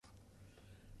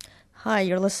Hi,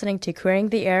 you're listening to Queering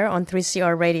the Air on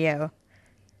 3CR Radio.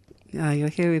 You're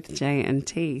here with Jay and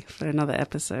T for another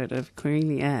episode of Queering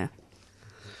the Air.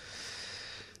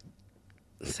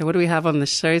 So what do we have on the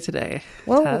show today,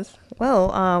 Taz?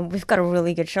 Well, we've got a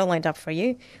really good show lined up for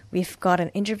you. We've got an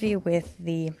interview with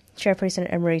the chairperson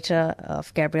emerita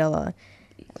of Gabriela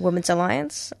Women's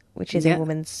Alliance, which is a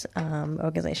women's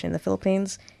organization in the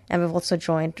Philippines. And we've also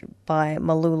joined by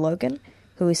Malu Logan,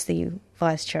 who is the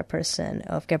vice chairperson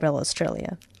of Gabriela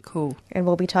Australia. Cool. And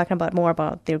we'll be talking more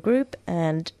about their group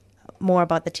and more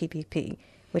about the TPP,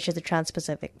 which is the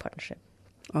Trans-Pacific Partnership.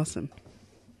 Awesome.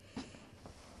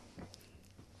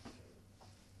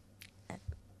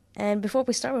 And before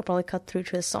we start, we'll probably cut through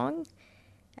to a song.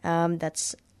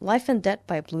 That's Life and Debt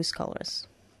by Blue Scholars.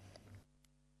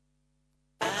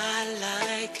 I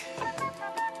like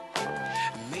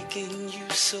making you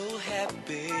so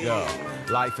happy. Yo,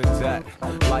 life and debt.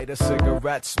 Light a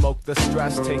cigarette, smoke the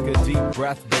stress, take a deep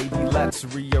breath, baby. Let's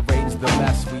rearrange the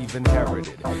mess we've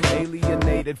inherited.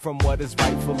 Alienated from what is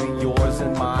rightfully yours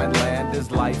and mine. Land is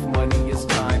life, money is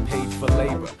time, paid for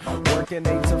labor. Working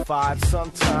 8 to 5,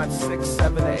 sometimes 6,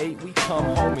 7 to 8. We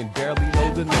come home and barely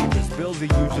know the neighbors. Bills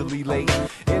are usually late.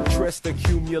 Interest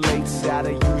accumulates at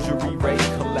a usury rate.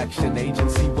 Collection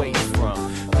agency waits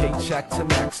from paycheck to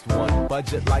next one.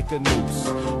 Budget like a noose.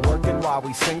 Working while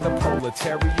we sing the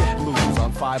proletariat blues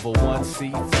on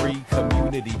 501c3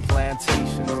 community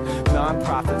plantations.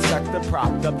 Non-profit sector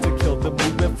propped up to kill the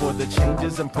movement for the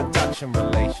changes in production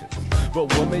relations.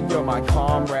 But woman, you're my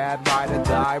comrade, ride or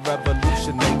die,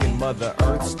 revolution making Mother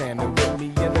Earth standing with me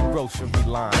in the grocery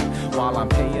line while I'm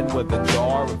paying with a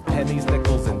jar of pennies,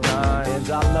 nickels, and dimes. And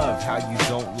I love how you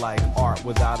don't like art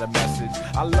without a message.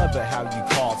 I love it how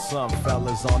you called some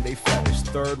fellas on they fetish.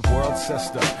 Third world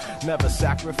system, never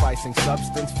sacrificing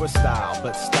substance for style,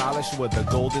 but stylish with a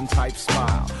golden type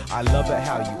smile. I love it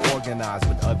how you organize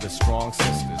with other strong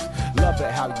sisters. Love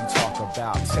it how you talk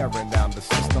about tearing down the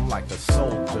system like a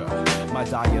soldier. My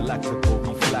dialectical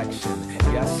reflection,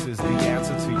 yes is the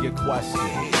answer to your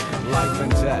question. Life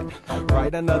and debt,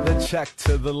 write another check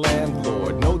to the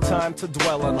landlord. No time to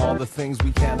dwell on all the things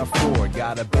we can't afford.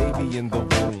 Got a baby in the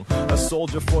womb, a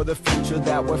soldier for the future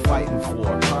that we're fighting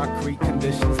for. Concrete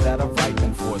conditions that are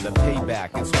ripening for the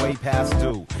payback, it's way past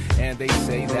due. And they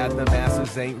say that the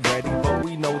masses ain't ready, but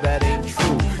we know that ain't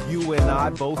true. You and I,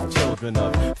 both children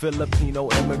of Filipino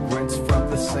immigrants from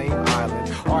the same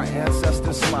island. Our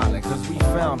ancestors smiling, cause we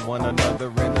found one another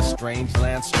in a strange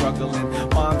land struggling.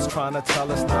 Mom's trying to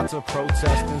tell us not to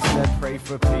protest, instead pray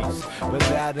for peace. But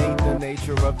that ain't the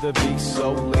nature of the beast.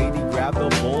 So lady, grab the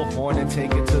bullhorn and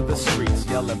take it to the streets,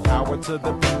 yelling power to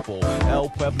the people. El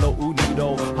Pueblo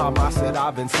Unido, Hamas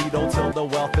será vencido till the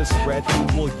wealth is spread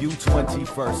equal. You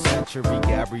 21st century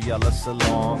Gabriela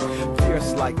Salon,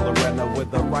 fierce like Lorena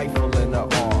with a rifle in her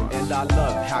arm. And I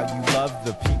love how you love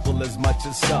the people as much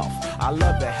as self. I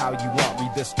love it how you want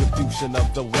redistribution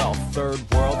of the wealth. Third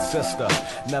world sister,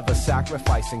 never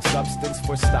sacrificing substance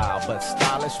for style, but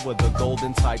stylish with a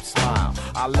golden type smile.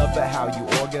 I love it how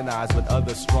you organize with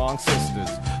other strong sisters.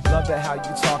 Love it how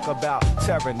you talk about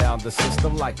tearing down the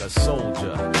system like a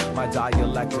soldier. My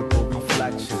dialectical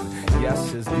reflection,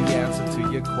 yes is the answer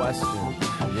to your question.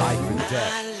 Life and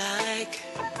death. I like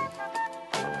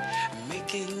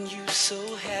making you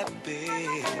so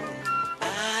happy.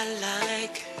 I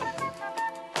like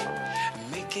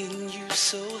making you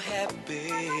so happy.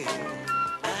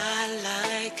 I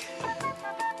like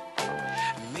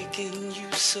making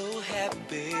you so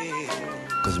happy.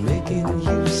 Cause making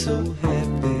you so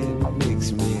happy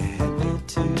makes me happy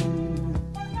too.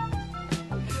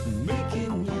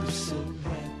 Making you so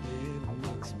happy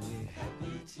makes me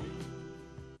happy too.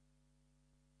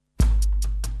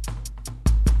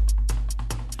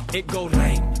 It go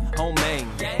rain, home main.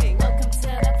 Welcome to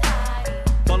the party.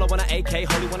 Bolo when I AK,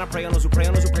 holy when I pray on those who pray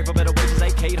for better wages.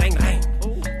 AK, rain.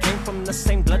 Came from the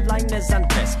same bloodline as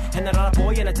Andres. And that other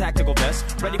boy in a tactical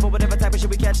vest. Ready for whatever type of shit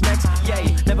we catch next.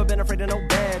 Yay, never been afraid of no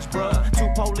badge, bruh.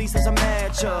 2 police is a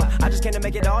match, I just came to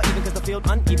make it all even cause the field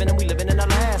uneven and we living in the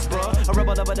last, bruh. A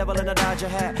rebel of a devil in a Dodger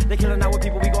hat. They killing our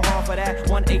people, we go hard for that.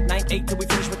 1898 till we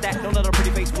finish with that. Don't let her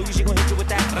pretty face fool you, she gon' hit you with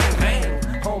that.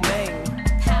 Rain, home main.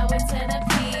 Power to the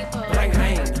people. Rain,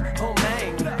 home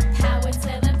main. Power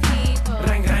to the people.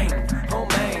 Rain, home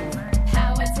main.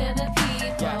 Power to the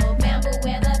people. Bamboo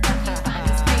where the fuck you find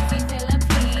these crazy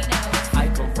Filipinos. I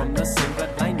come from the same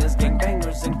bloodliners,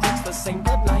 gangbangers and crooks, the same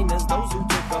bloodliners. Those who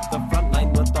took up the front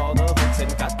line with all the hooks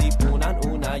and katipunan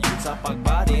una. Yun sa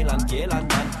pagbarilan,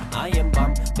 kailanman. I am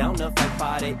bomb, down to fight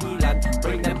para ilan.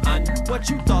 Bring them on. What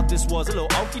you thought this was a little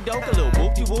okie doke, a little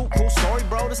whoop de whoop. Cool story,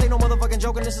 bro. This ain't no motherfucking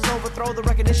joking. This is overthrow. The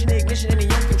recognition, the ignition, and the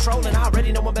young control. And I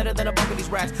already know I'm better than a bunch of these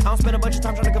rats. I don't spend a bunch of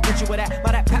time trying to convince you with that.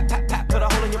 By that pat, pat, pat, put a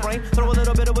hole in your brain. Throw a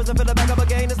little bit of wisdom, fill it back up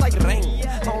again. It's like rain.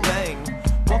 Oh, man.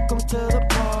 Welcome to the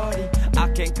party. I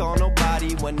can't call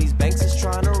nobody when these banks is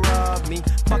trying to rob me.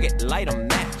 Fuck it, light a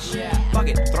match. Fuck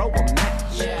it, throw a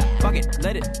match. Fuck it,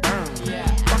 let it burn.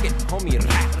 Fuck it, homie,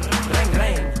 rap. Rang,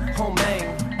 rang, home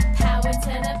bang. Power to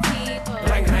the people.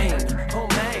 Rang, rang, home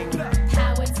bang.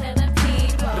 Power to the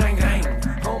people. Rang, rang,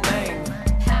 home bang.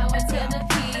 Power to the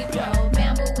people.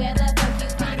 Mambo, where the fuck you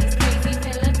find these crazy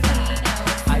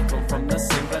Filipinos? I come from the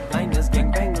same bloodline as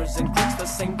gangbangers and crooks. The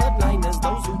same bloodline as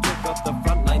those who took up the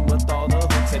front line with all the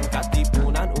hooks and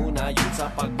katipunan una. Yun sa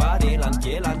pagbarilan,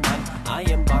 kailanman. I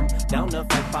am bum, down to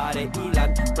fight pare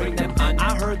ilan. Bring them on.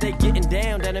 I heard they getting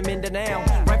down in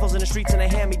Mindanao. Rifles in the streets and they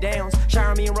hand-me-downs.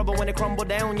 Shower me in rubber when they crumble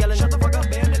down. Yelling, shut the fuck up,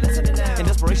 man, they're listening now. In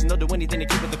desperation, they'll do anything to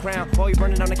keep it the crown. While you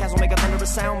burning down the castle, make a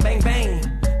thunderous sound. Bang, bang.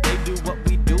 They do what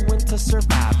we doing to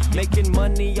survive. Making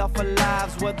money off of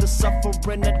lives, whether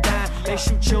suffering or dying. They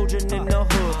shoot children in the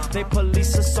hood. They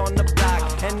police us on the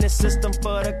block. And the system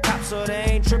for the cops, so they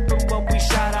ain't tripping when we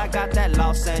shot. I got that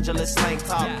Los Angeles slang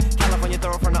talk. California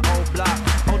thorough from the old block.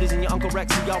 Oldies and your Uncle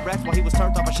Rex, see y'all Rex while he was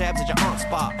turned off of shabs at your aunt's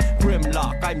spot.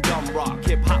 Grimlock, I'm dumb rock.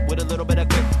 Hip hop with a little bit of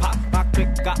quick pop. My click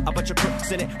got a bunch of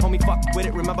crooks in it. Homie, fuck with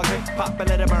it. Remember, quick pop and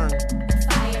let it burn.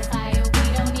 Fire, fire,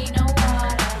 we don't need no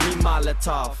water. Me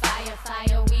Molotov. Fire,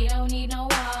 fire, we don't need no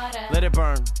water. Let it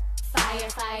burn. Fire,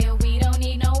 fire, we don't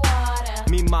need no water.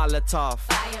 Me Molotov.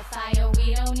 Fire, fire,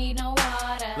 we don't need no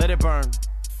water. Let it burn.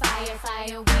 Fire,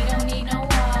 fire, we don't need no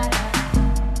water.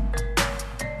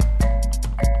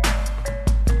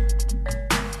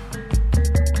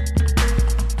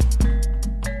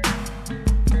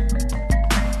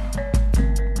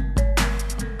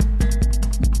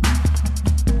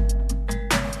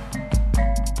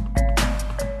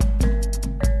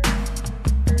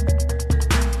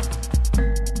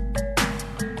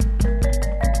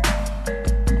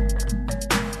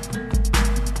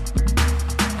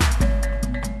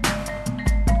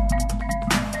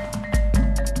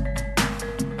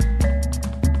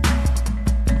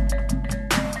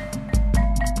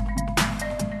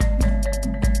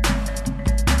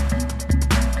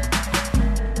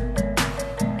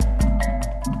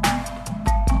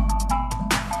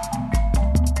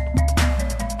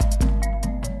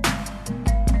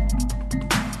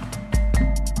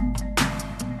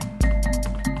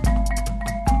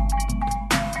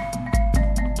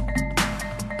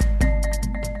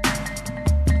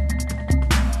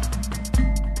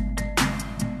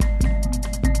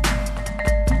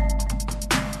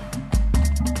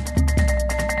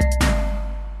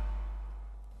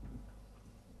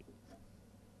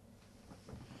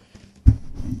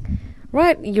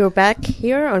 Right, you're back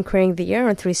here on Creating the Year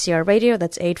on 3CR Radio.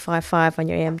 That's 855 on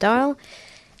your AM dial.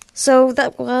 So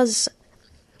that was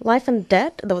Life and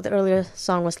Dead, though the earlier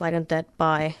song was Light and Dead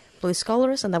by Blue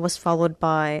Scholars, and that was followed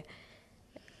by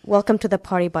Welcome to the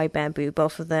Party by Bamboo.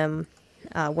 Both of them,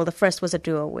 well, the first was a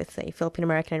duo with a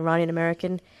Filipino-American and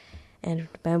Iranian-American, and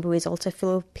Bamboo is also a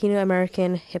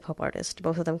Filipino-American hip-hop artist.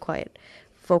 Both of them quite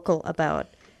vocal about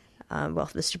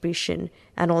wealth distribution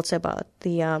and also about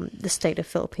the state of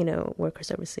Filipino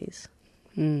workers overseas.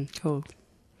 Cool. All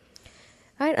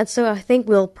right, and so I think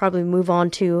we'll probably move on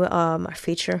to our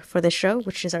feature for this show,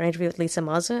 which is our interview with Lisa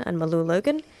Maza and Malu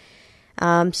Logan.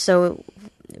 So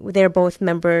they're both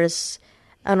members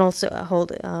and also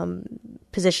hold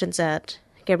positions at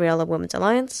Gabriela Women's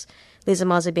Alliance, Lisa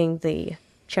Maza being the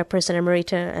chairperson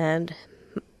emerita, and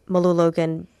Malu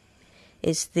Logan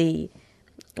is the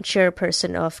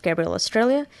chairperson of Gabriela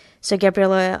Australia. So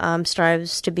Gabriela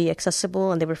strives to be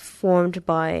accessible, and they were formed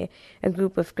by a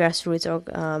group of grassroots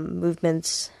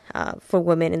movements for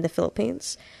women in the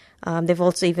Philippines. They've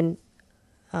also even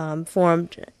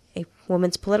formed a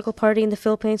women's political party in the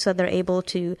Philippines, so they're able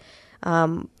to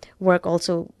work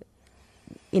also,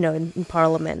 in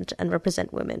parliament and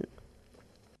represent women.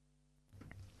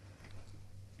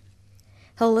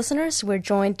 Hello, listeners. We're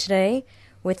joined today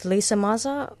with Lisa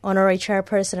Maza, Honorary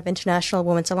Chairperson of International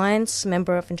Women's Alliance,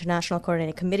 member of International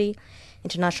Coordinating Committee,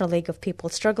 International League of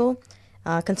People's Struggle,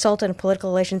 Consultant Political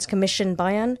Relations Commission,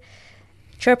 Bayan,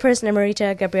 Chairperson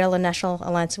Emerita, Gabriela National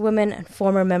Alliance of Women, and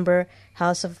former member,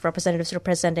 House of Representatives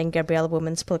representing Gabriela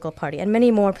Women's Political Party, and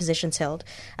many more positions held.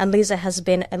 And Lisa has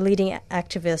been a leading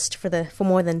activist for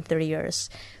more than 30 years.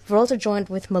 We're also joined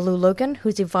with Malu Logan,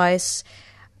 who's the Vice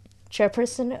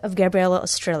Chairperson of Gabriela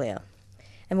Australia.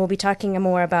 And we'll be talking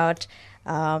more about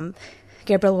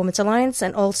Gabriela Women's Alliance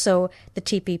and also the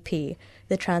TPP,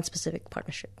 the Trans-Pacific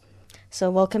Partnership. So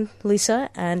welcome, Lisa,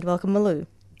 and welcome, Malu.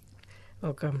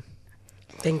 Welcome.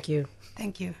 Thank you.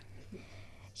 Thank you.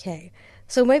 Okay.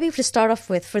 So maybe to start off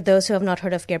with, for those who have not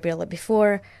heard of Gabriela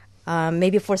before,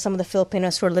 maybe for some of the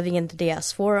Filipinos who are living in the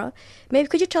diaspora, maybe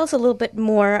could you tell us a little bit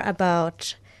more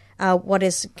about what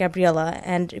is Gabriela,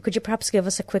 and could you perhaps give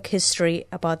us a quick history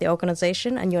about the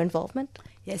organization and your involvement?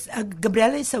 Yes,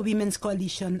 Gabriela is a women's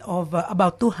coalition of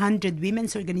about 200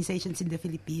 women's organizations in the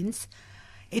Philippines.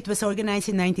 It was organized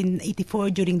in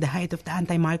 1984 during the height of the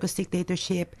anti-Marcos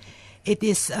dictatorship. It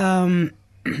is,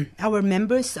 our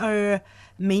members are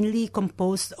mainly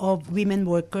composed of women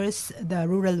workers, the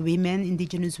rural women,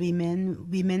 indigenous women,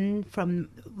 women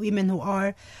who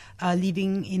are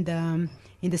living in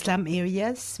the slum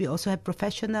areas. We also have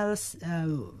professionals,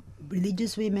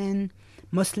 religious women,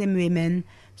 Muslim women.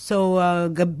 So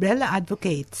Gabriela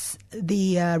advocates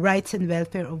the rights and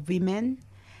welfare of women,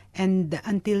 and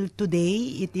until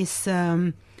today, it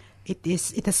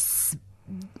has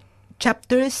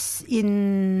chapters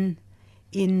in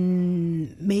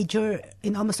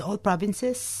almost all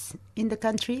provinces in the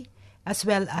country, as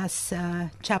well as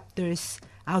chapters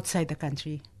outside the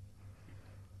country.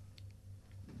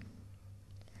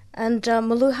 And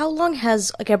Malu, how long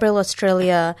has Gabriela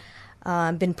Australia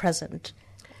been present?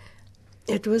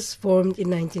 It was formed in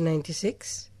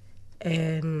 1996,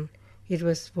 and it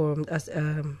was formed as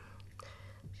a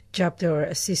chapter or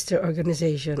a sister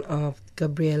organization of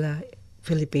Gabriela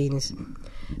Philippines.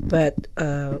 But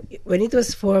when it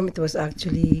was formed,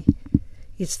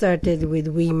 it started with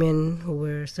women who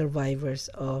were survivors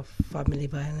of family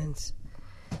violence.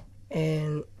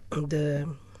 And the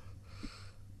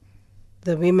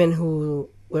women who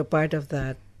were part of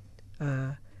that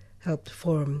helped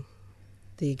form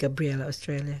the Gabriela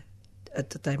Australia at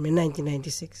the time in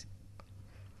 1996.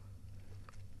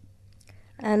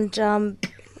 And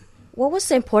what was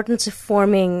the importance of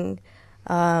forming,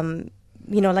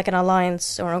 like an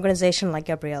alliance or an organization like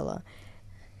Gabriela?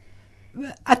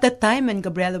 At the time when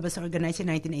Gabriela was organized in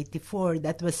 1984,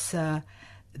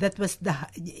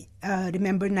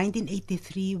 remember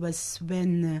 1983 was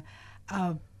when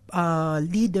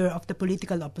leader of the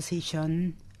political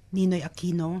opposition, Ninoy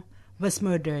Aquino, was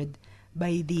murdered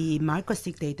by the Marcos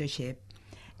dictatorship.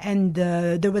 And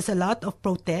there was a lot of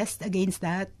protest against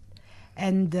that.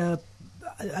 And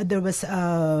there was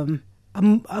a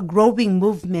growing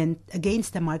movement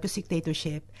against the Marcos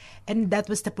dictatorship. And that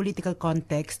was the political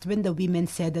context when the women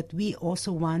said that we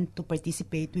also want to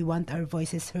participate, we want our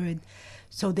voices heard.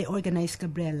 So they organized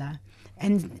Gabriela.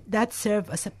 And that served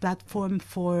as a platform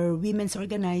for women's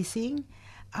organizing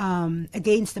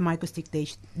against the Marcos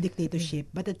dictatorship.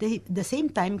 But at the same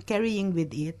time, carrying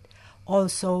with it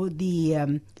also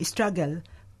the struggle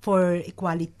for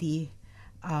equality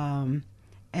and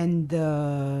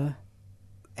for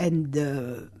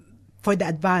the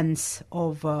advance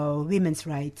of women's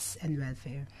rights and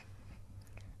welfare.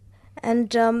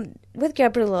 And with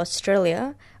Gabriela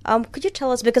Australia, could you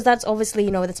tell us, because that's obviously,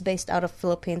 that's based out of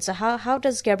Philippines, so how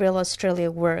does Gabriela Australia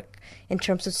work in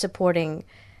terms of supporting,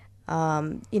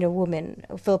 women,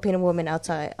 Filipino women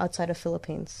outside of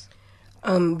Philippines?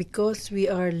 Because we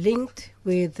are linked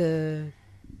with the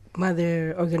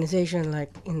mother organization,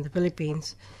 like in the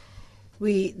Philippines,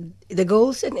 the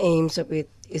goals and aims of it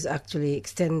is actually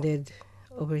extended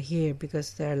over here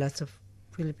because there are lots of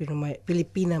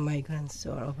Filipina migrants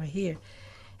who are over here.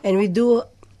 And we do,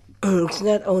 it's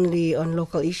not only on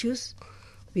local issues,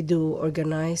 we do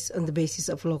organize on the basis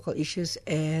of local issues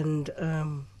and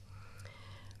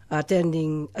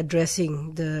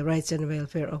addressing the rights and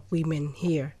welfare of women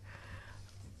here,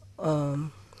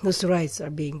 whose rights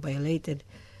are being violated.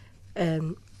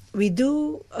 And we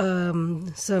do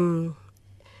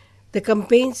the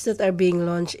campaigns that are being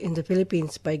launched in the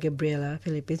Philippines by Gabriela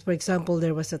Philippines. For example,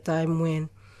 there was a time when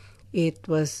it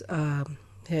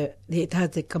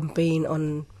had a campaign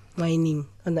on mining,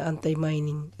 on the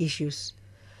anti-mining issues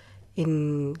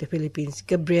in the Philippines.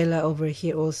 Gabriela over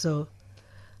here also,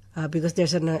 because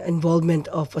there's an involvement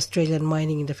of Australian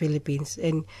mining in the Philippines.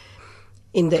 And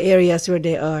in the areas where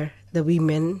they are, the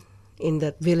women in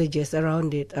the villages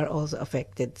around it are also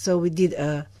affected. So we did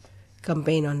a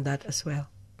campaign on that as well.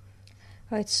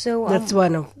 Right, so that's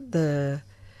one of the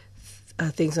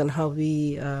things on how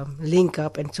we link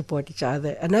up and support each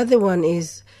other. Another one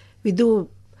is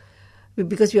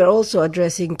because we are also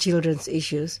addressing children's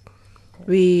issues,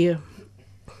 we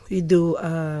do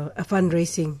a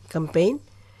fundraising campaign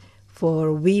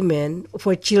for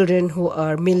children who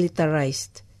are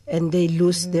militarized and they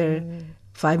lose their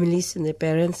families and their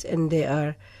parents, and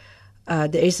there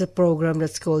is a program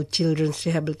that's called Children's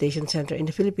Rehabilitation Center in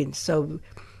the Philippines. So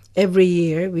every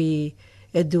year we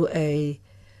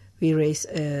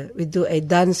we do a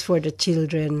Dance for the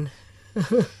Children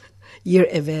year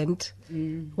event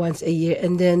once a year,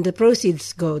 and then the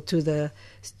proceeds go to the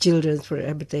Children's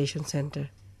Rehabilitation Center.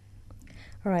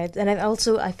 Right, and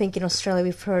I think in Australia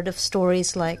we've heard of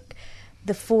stories like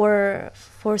the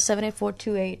 478,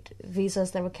 428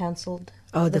 visas that were cancelled.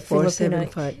 Oh, the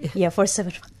 475. Yeah,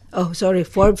 475. Oh, sorry,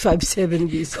 457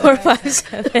 visa.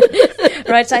 457.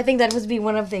 Right, so I think that would be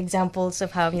one of the examples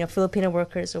of how Filipino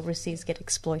workers overseas get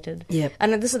exploited. Yep.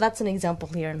 And that's an example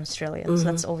here in Australia. So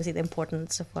that's obviously the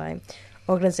importance of why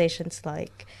organizations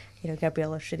like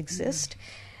Gabriella should exist.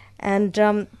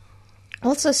 And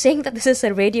also, saying that this is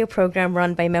a radio program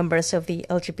run by members of the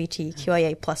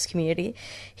LGBTQIA+ community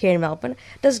here in Melbourne,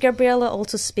 does Gabriella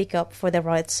also speak up for the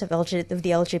rights of the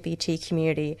LGBT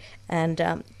community?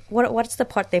 And what's the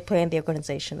part they play in the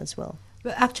organization as well?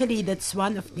 Well, actually, that's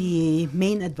one of the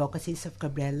main advocacies of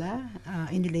Gabriella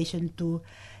in relation to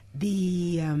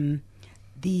the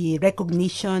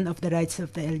recognition of the rights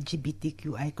of the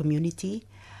LGBTQI community.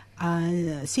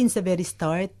 Since the very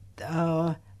start,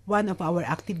 one of our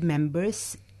active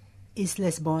members is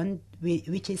Lesbond,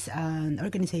 which is an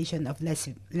organization of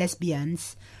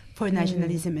lesbians for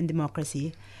nationalism and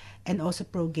democracy, and also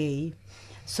pro-gay.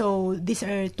 So these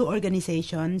are two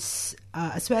organizations,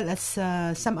 as well as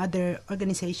some other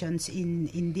organizations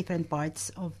in different parts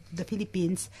of the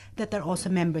Philippines that are also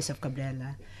members of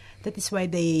Gabriella. That is why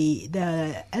the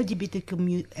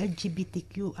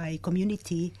LGBTQI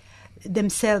community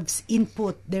themselves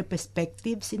input their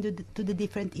perspectives into the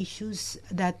different issues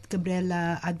that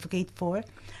Gabriella advocate for,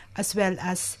 as well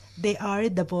as they are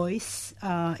the voice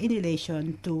in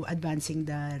relation to advancing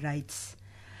the rights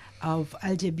of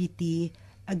LGBT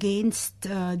against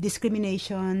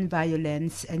discrimination,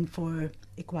 violence, and for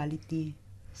equality.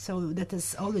 So that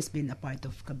has always been a part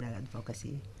of Gabriella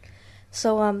advocacy.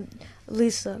 So,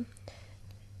 Lisa,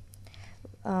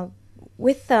 I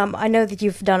know that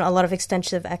you've done a lot of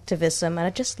extensive activism, and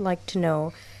I'd just like to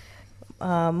know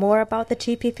more about the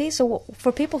TPP. So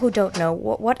for people who don't know,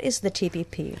 what is the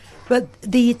TPP? Well,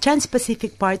 the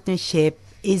Trans-Pacific Partnership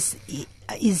is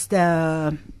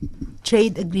the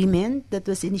trade agreement that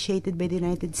was initiated by the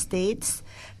United States.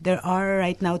 There are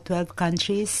right now 12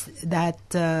 countries that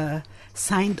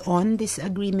signed on this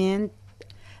agreement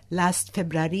last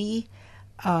February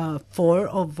 4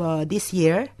 of this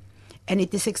year. And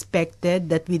it is expected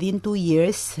that within 2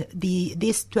 years,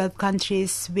 these 12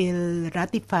 countries will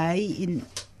ratify in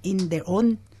their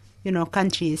own,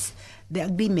 countries the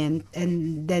agreement,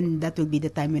 and then that will be the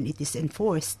time when it is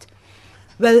enforced.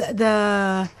 Well,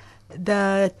 the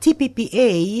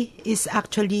TPPA is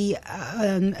actually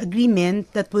an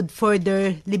agreement that would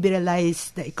further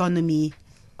liberalize the economy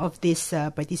of these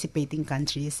participating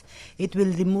countries. It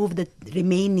will remove the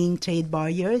remaining trade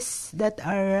barriers that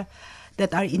are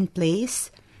in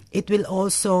place.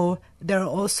 There are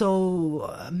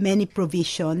also many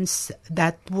provisions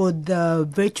that would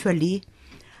virtually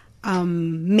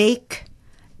make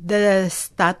the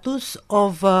status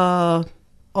of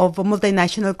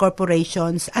multinational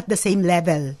corporations at the same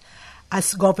level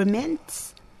as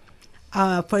governments.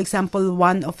 For example,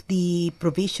 one of the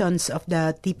provisions of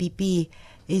the TPP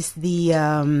is the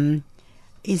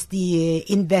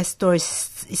investors'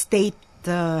 state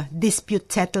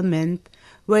dispute settlement,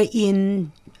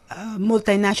 wherein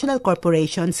multinational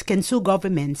corporations can sue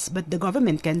governments, but the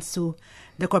government can sue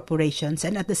the corporations,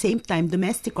 and at the same time,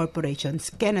 domestic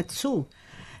corporations cannot sue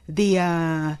the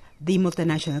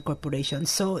multinational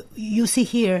corporations. So you see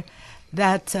here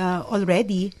that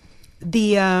already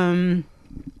the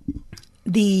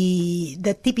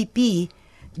TPP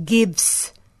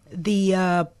gives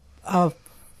the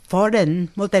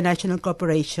foreign multinational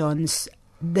corporations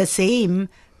the same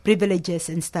privileges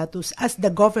and status as the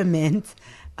government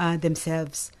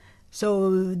themselves.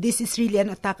 So this is really an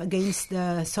attack against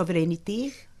the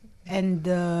sovereignty and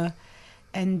the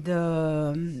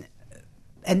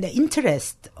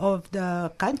interest of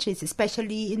the countries,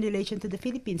 especially in relation to the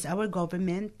Philippines. Our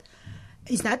government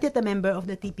is not yet a member of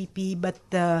the TPP, but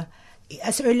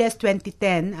as early as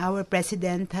 2010, our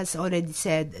president has already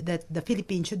said that the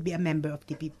Philippines should be a member of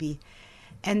TPP.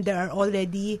 And there are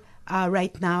already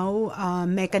right now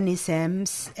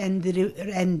mechanisms and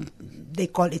they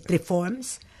call it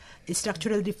reforms,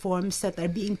 structural reforms that are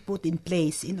being put in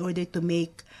place in order to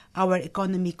make our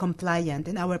economy compliant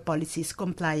and our policies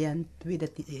compliant with the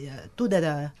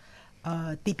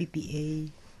TPPA.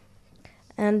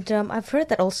 And I've heard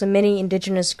that also many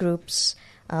indigenous groups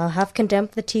have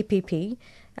condemned the TPP.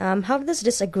 How does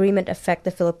this agreement affect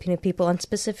the Filipino people, and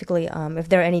specifically, if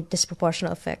there are any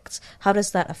disproportionate effects, how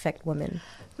does that affect women?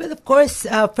 Well, of course,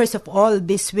 first of all,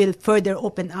 this will further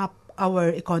open up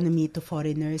our economy to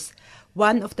foreigners.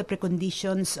 One of the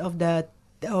preconditions of the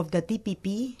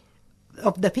TPP,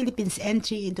 of the Philippines'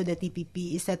 entry into the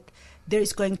TPP, is that there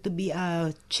is going to be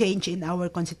a change in our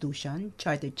constitution,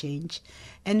 charter change,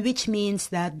 and which means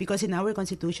that because in our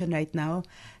constitution right now,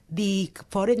 the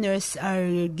foreigners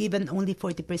are given only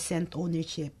 40%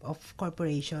 ownership of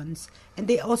corporations, and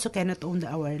they also cannot own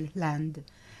our land.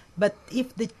 But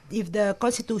if the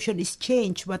constitution is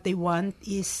changed, what they want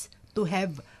is to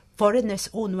have foreigners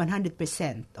own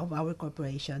 100% of our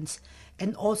corporations,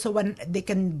 and also when they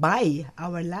can buy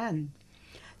our land.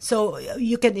 So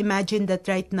you can imagine that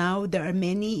right now there are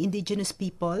many indigenous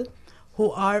people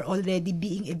who are already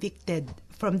being evicted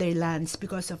from their lands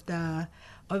because of the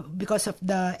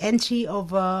entry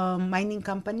of mining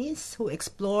companies who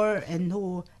explore and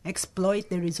who exploit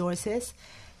the resources.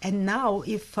 And now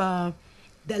if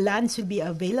the lands will be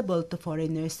available to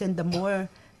foreigners, then the more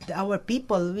our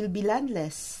people will be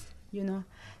landless.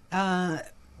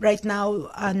 Right now,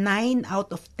 9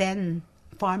 out of 10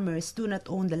 farmers do not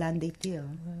own the land they till.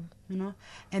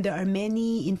 And there are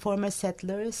many informal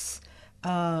settlers.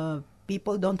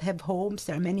 People don't have homes.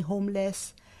 There are many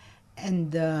homeless,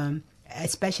 and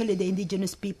especially the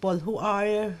indigenous people who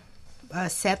are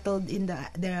settled in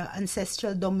their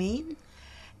ancestral domain.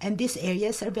 And these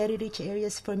areas are very rich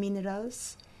areas for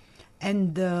minerals.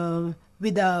 And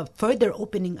with a further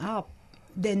opening up,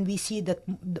 then we see that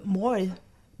more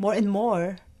and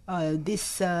more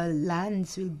these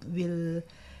lands will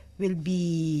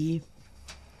be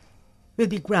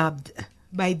grabbed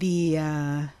by these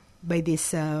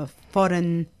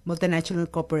foreign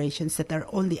multinational corporations that are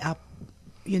only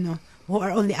who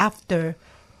are only after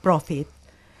profit.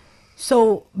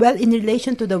 So, well, in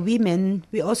relation to the women,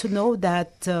 we also know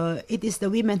that it is the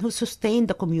women who sustain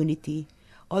the community.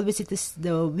 Always, it is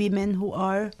the women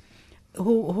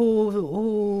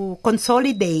who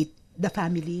consolidate the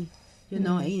family.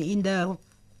 In the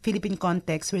Philippine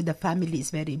context, where the family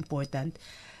is very important,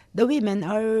 the women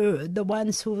are the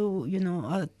ones who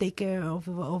take care of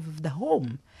the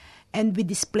home, and with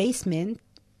displacement,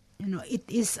 it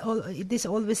is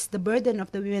always the burden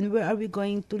of the women. Where are we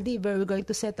going to live? Where are we going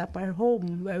to set up our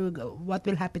home? What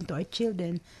will happen to our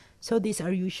children? So these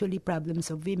are usually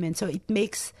problems of women. So it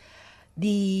makes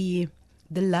the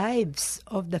lives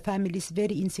of the families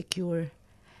very insecure,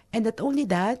 and not only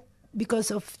that,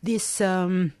 because of this,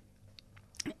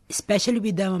 especially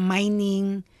with the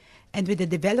mining and with the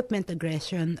development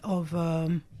aggression of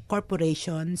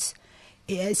corporations,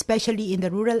 especially in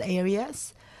the rural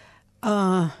areas,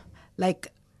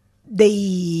 like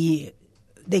they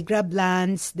grab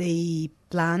lands, they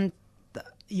plant,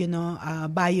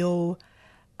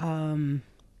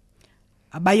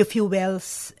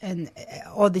 biofuels and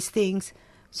all these things.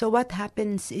 So what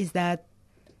happens is that,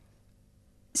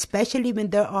 especially when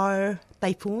there are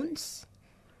typhoons,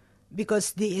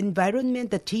 because the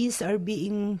environment, the trees are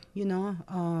being,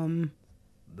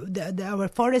 our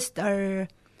forests are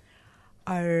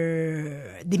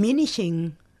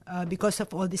diminishing because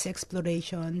of all these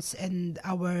explorations, and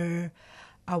our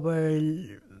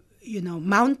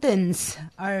mountains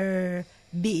are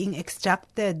being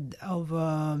extracted of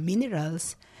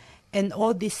minerals, and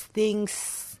all these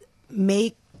things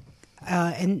make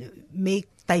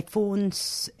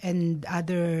typhoons and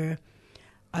other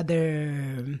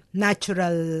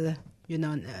natural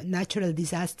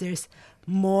disasters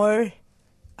more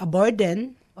a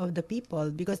burden of the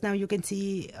people, because now you can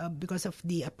see because of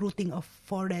the uprooting of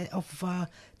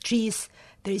trees,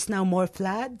 there is now more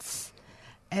floods,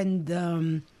 and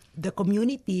the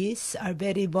communities are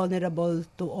very vulnerable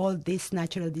to all these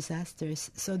natural disasters.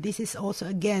 So this is also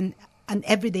again an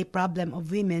everyday problem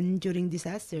of women during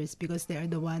disasters, because they are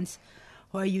the ones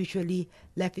who are usually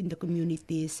left in the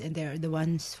communities, and they are the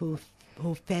ones who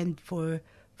fend for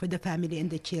the family and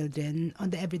the children on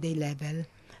the everyday level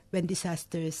when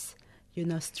disasters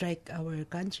strike our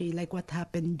country, like what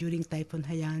happened during Typhoon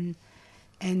Haiyan.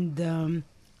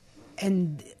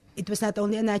 And it was not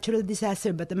only a natural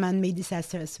disaster but a man-made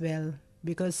disaster as well,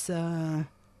 because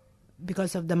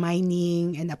of the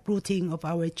mining and uprooting of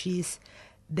our trees.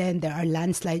 Then there are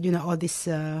landslides, all these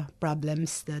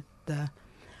problems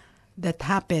that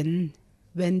happen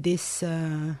when these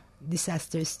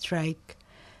disasters strike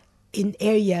in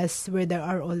areas where there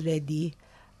are already,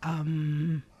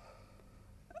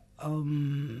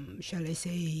 shall I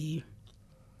say,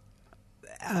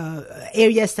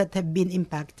 areas that have been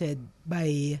impacted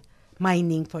by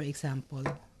mining, for example,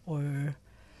 or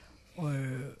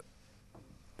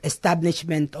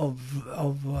establishment of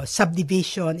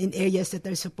subdivision in areas that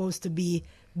are supposed to be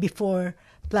before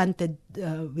planted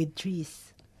with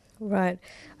trees. Right.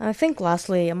 I think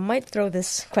lastly, I might throw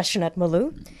this question at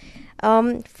Malu.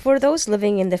 For those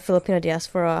living in the Filipino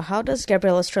diaspora, how does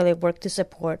Gabriela Australia work to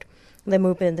support the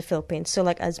movement in the Philippines? So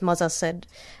like as Maza said,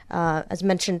 as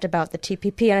mentioned about the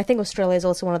TPP, and I think Australia is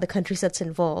also one of the countries that's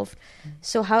involved.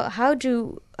 So how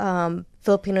do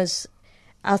Filipinos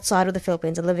outside of the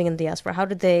Philippines and living in the diaspora, how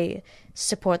do they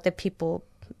support the people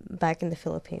back in the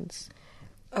Philippines?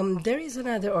 There is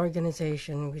another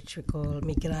organization which we call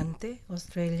Migrante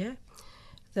Australia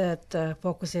that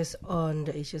focuses on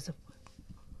the issues of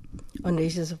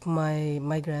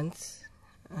migrants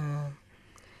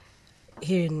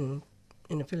here in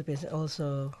the Philippines,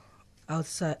 also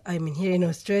outside. I mean, here in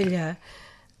Australia,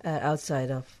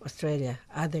 outside of Australia,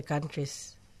 other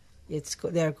countries.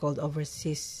 They are called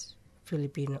overseas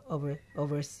Filipino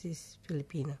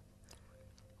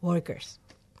workers.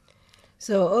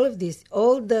 So all of this,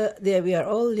 we are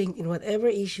all linked in whatever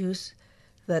issues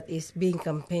that is being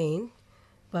campaigned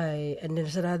by, and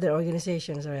there's another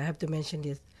organization, sorry, I have to mention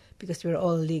this, because we're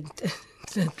all linked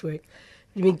network.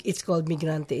 It's called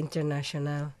Migrante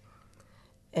International.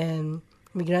 And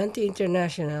Migrante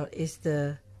International is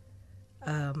the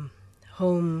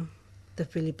the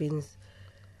Philippines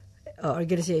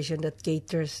organization that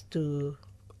caters to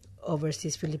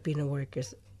overseas Filipino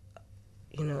workers,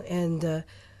 and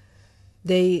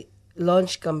they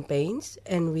launch campaigns,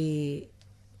 and we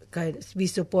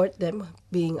support them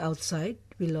being outside.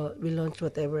 We launch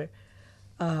whatever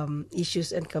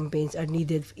issues and campaigns are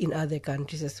needed in other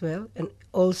countries as well, and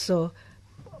also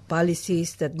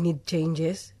policies that need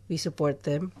changes. We support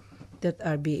them that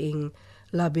are being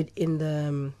lobbied in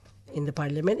the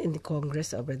parliament, in the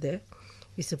Congress over there.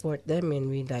 We support them, and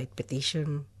we write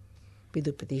petition. We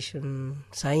do petition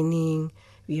signing.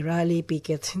 We rally,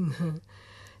 picket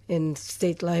in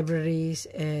state libraries,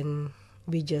 and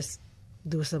we just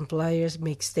do some flyers,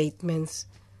 make statements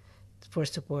for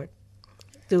support.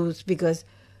 Because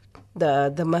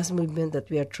the mass movement that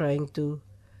we are trying to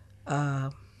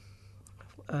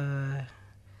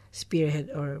spearhead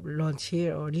or launch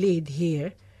here or lead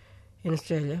here in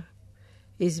Australia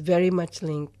is very much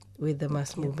linked with the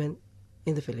mass movement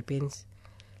in the Philippines.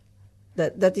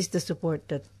 That is the support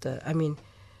that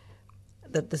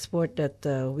the support that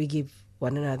we give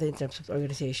one another in terms of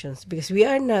organizations, because we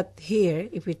are not here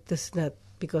if it is not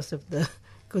because of the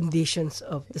conditions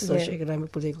of the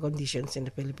socio-economic political conditions in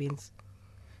the Philippines.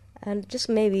 And just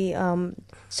maybe,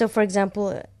 so for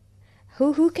example,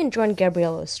 who can join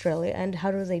Gabriela Australia, and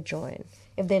how do they join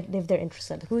if they're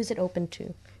interested? Who is it open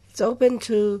to? It's open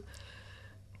to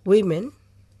women,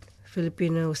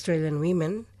 Filipino Australian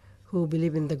women who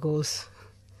believe in the goals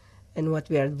and what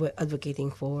we are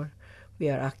advocating for. We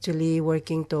are actually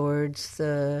working towards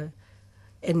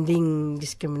ending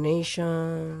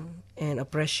discrimination and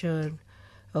oppression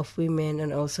of women,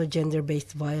 and also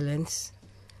gender-based violence.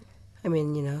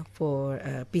 For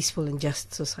a peaceful and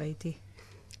just society.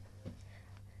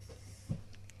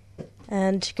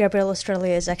 And Gabriela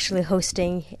Australia is actually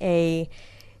hosting a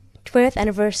 20th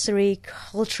anniversary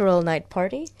cultural night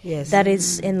party. Yes. That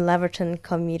is in Laverton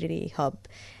Community Hub.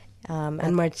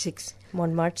 On March 6th.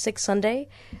 On March 6th, Sunday,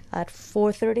 at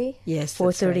 4:30? Yes,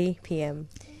 4:30 p.m.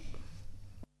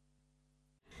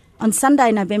 On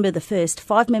Sunday, November the 1st,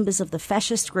 5 members of the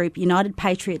fascist group United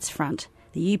Patriots Front,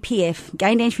 the UPF,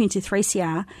 gained entry into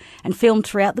 3CR and filmed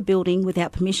throughout the building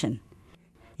without permission.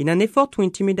 In an effort to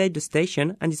intimidate the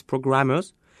station and its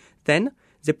programmers, then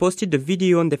they posted the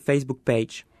video on their Facebook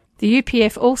page. The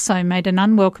UPF also made an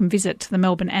unwelcome visit to the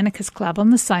Melbourne Anarchist Club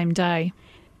on the same day.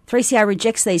 3CR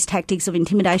rejects these tactics of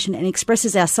intimidation and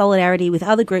expresses our solidarity with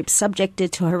other groups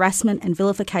subjected to harassment and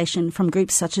vilification from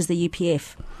groups such as the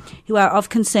UPF, who are of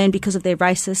concern because of their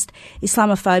racist,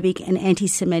 Islamophobic and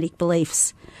anti-Semitic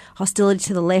beliefs, hostility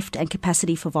to the left and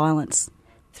capacity for violence.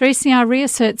 3CR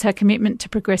reasserts our commitment to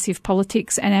progressive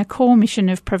politics and our core mission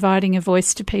of providing a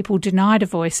voice to people denied a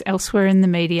voice elsewhere in the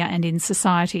media and in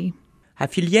society.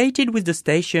 Affiliated with the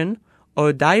station are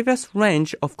a diverse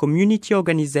range of community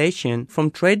organizations,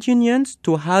 from trade unions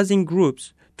to housing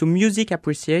groups to music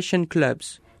appreciation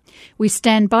clubs. We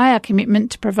stand by our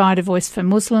commitment to provide a voice for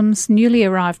Muslims, newly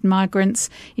arrived migrants,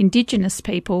 Indigenous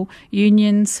people,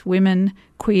 unions, women,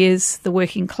 queers, the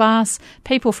working class,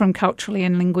 people from culturally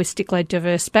and linguistically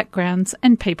diverse backgrounds,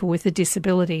 and people with a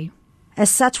disability. As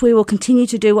such, we will continue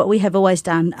to do what we have always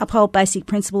done, uphold basic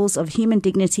principles of human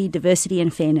dignity, diversity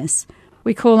and fairness.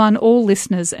 We call on all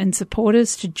listeners and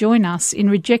supporters to join us in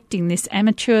rejecting this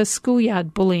amateur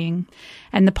schoolyard bullying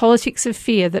and the politics of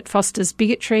fear that fosters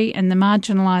bigotry and the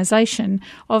marginalisation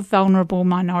of vulnerable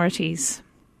minorities.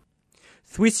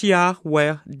 3CR,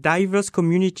 where diverse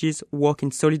communities work in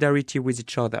solidarity with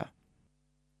each other.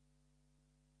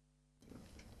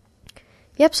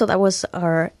 Yep, so that was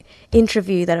our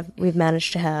interview that we've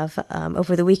managed to have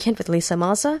over the weekend with Lisa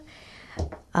Maza.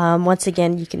 Once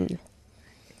again, you can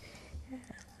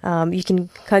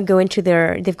go into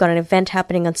they've got an event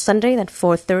happening on Sunday at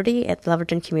 4:30 at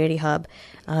Laverton Community Hub.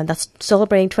 That's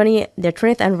celebrating their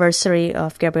 20th anniversary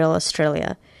of Gabriela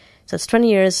Australia. So it's 20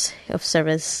 years of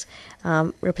service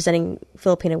representing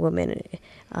Filipino women,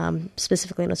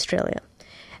 specifically in Australia.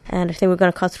 And I think we're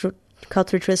going to cut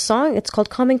through to a song. It's called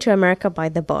Coming to America by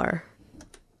The Bar.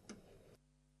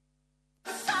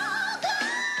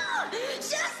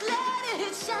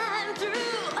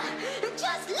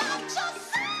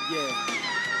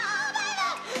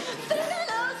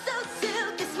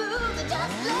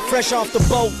 Fresh off the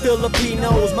boat,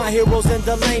 Filipinos, my heroes in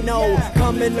Delano.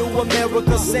 Coming to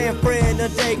America, San Fran, a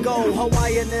day go.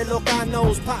 Hawaiian and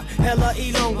Ilocanos, pop hella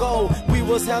Ilongo. We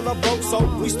was hella broke, so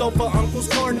we stole for Uncle's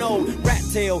Corno. Rat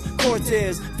Tail,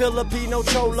 Cortez, Filipino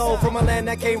Cholo. From a land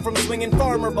that came from swinging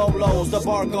farmer bolos. The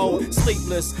bar go,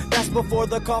 sleepless, that's before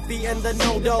the coffee and the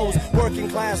no-dos. Working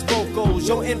class vocals,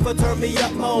 yo info turn me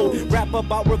up mo. Rap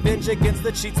about revenge against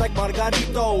the cheats like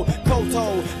Margarito.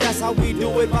 Koto, that's how we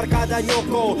do it, Barkada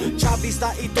Yoko.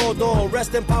 Chavista y todo,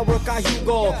 rest in power,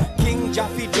 Cahugo. King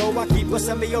Jaffe Joe, I keep a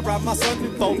semi around my son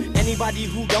before. Anybody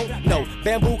who don't know,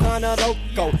 bamboo kinda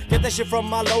loco. Get that shit from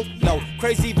my low,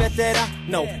 crazy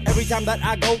veterano. Every time that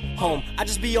I go home, I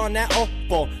just be on that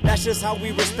Oppo. That's just how we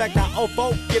respect our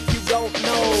Oppo, if you don't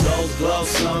know. Rose glow,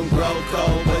 some grow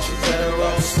cold, but you better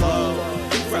roll slow.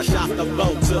 Fresh off the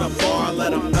boat to the bar, let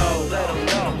them know. Let them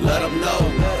know, let them know,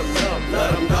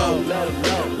 let them know, let them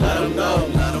know, let them know,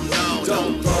 let them know.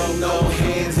 Don't throw no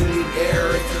hands in the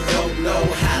air if you don't know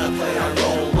how to play our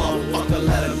role, motherfucker.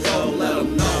 Let him go, let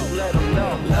him know, let him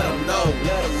know, let him know,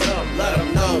 let him know, let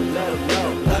him know, let him know,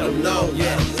 let him know,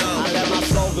 yeah. I let my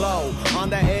soul glow on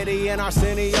the Eddie and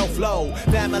Arsenio flow.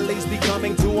 Families be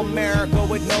coming to America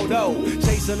with no dough,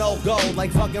 chasing old gold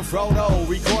like fucking Frodo.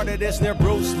 Recorded this near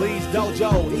Bruce Lee's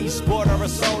dojo, Eastport or a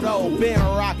Soto. Been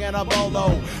rocking a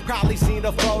bolo, probably seen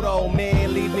the photo.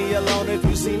 Man, leave me alone if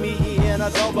you see me eating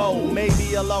adobo.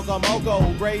 Maybe a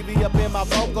locomoco, gravy up in my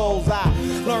vocals. I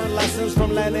learned lessons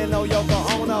from Lennon or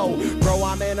Yoko Ono. Bro,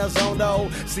 I'm in a zone though,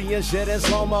 seeing shit in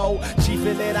slow-mo.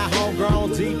 Chiefing it at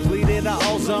homegrown, depleted the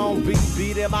ozone.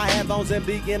 Beat in my headphones and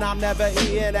beacon, I'm never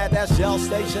eating at that Shell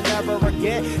station ever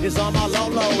again. It's on my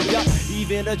low, yeah.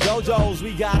 Even the JoJo's,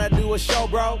 we gotta do a show,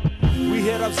 bro. We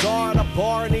hit up Czar at a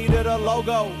bar, needed a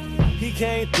logo. He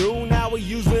came through, now we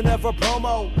using it for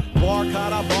promo. Bar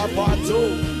caught a bar part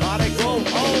 2, how they go,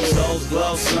 oh. Souls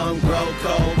glow, some grow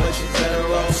cold, but you better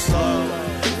roll slow.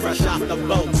 Fresh off the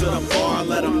boat to the bar,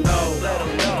 let them know. Let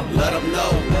them know, let them know,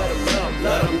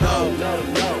 let them know, let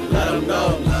them know, let them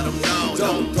know, let them know.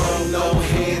 Don't throw no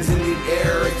hands in the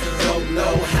air if you don't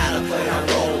know how to play our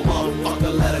role,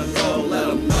 motherfucker. Let them go, let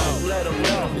them know, let them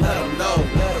know, let them know,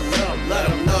 let them know, let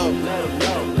them know, let them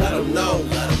know, let them know,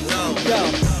 let them know.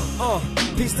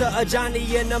 Yo, peace to a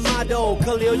Johnny and Amado.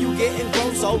 Khalil, you getting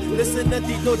grown, so listen to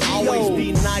Tito Gio. Always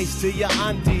be nice to your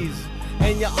aunties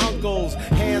and your uncles.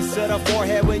 Hands to the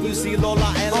forehead when you see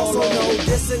Lola and Lolo. Also no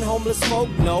dissing, homeless smoke,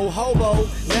 no hobo.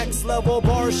 Next level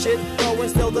bar shit, throwing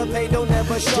still the pain don't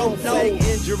ever show. No fake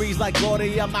injuries like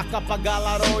Gloria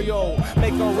Macapagal-Arroyo.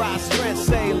 Make a rise strength,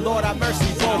 say Lord have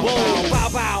mercy, Bobo. Bow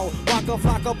bow, Waka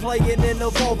Flocka playing in the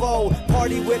Volvo.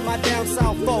 Party with my down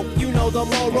south folk, you know the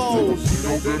moros.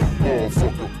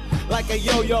 Like a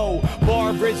yo-yo,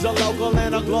 bar, bridge, a local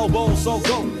and a global, so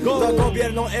go. The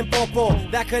gobierno en popo,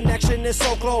 that connection is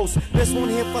so close. This one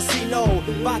here Fasino,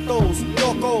 Vatos,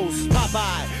 Locos,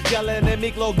 Popeye, yelling at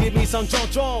Miklo, give me some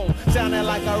chon-chon. Sounding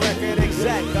like a record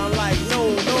exec, I'm like,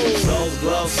 no. Souls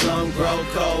glow, some grow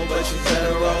cold, but you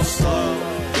better roll slow.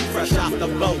 Fresh off the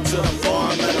boat to the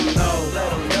bar, let them know.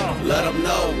 Let them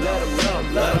know, let them know,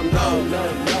 let them know, let them know, let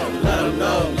them know, let them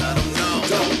know, let them know.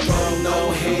 Don't throw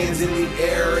no hands in the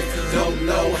air if you don't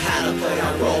know how to play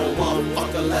our role,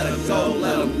 motherfucker. Let him go,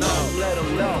 let him know, let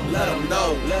him know, let him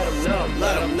know, let him know,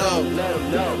 let him know, let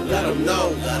him know, let him know,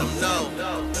 let him know.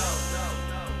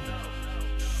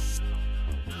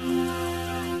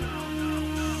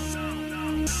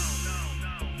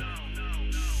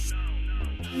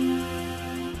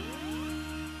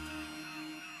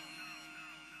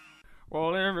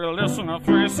 Well, if you listen to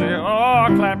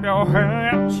 3CR, clap your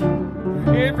hands.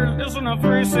 If you listen to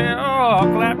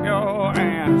 3CR, clap your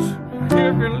hands.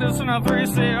 If you listen to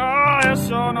 3CR, yes,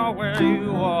 you know where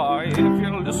you are. If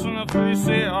you listen to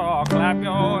 3CR, clap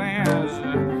your hands.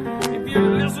 If you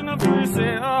listen to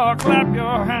 3CR, clap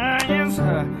your hands.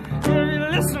 If you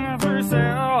listen to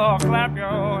 3CR, clap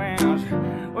your hands.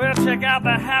 Well, check out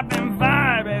the happy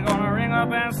vibe. They're gonna ring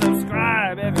up and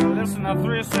subscribe. If you listen to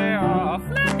 3 say,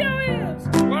 flap your ears.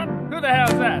 What? Who the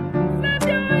hell's that? Flap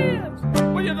your ears.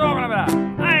 What you talking about?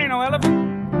 I ain't no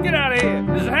elephant. Get out of here.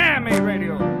 This is handmade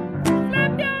radio.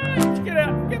 Flap your ears. Get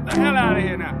out. Get the hell out of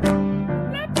here now.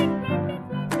 Flap it, flap it,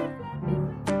 flap it, flap it.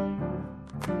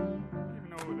 I don't even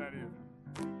know who that is.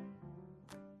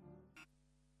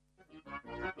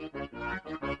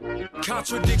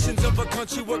 Contradictions of a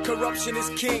country where corruption is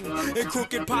king, and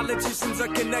crooked politicians are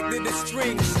connected to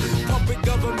strings. Puppet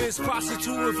governments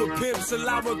prostituting for pimps,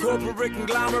 allowing corporate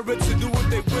conglomerates to do what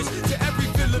they wish. To every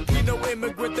Filipino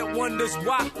immigrant that wonders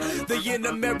why they in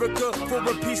America for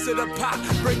a piece of the pie.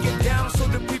 Break it down so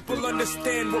the people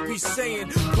understand what we saying.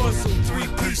 Puzzle 3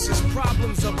 pieces,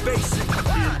 problems are basic.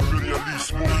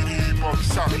 Imperialismo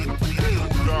ibagsak,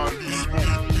 feudalismo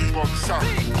ibagsak,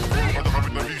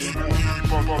 kapitalismo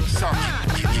ibabagsak,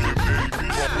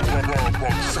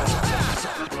 babagsak.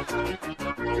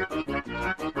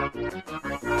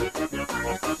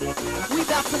 We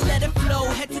about to let it flow,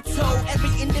 head to toe,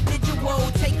 every individual.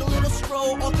 Take a little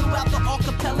stroll all throughout the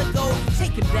archipelago.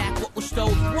 Take it back what was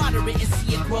stole, water it and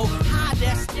see it grow. High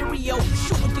that stereo,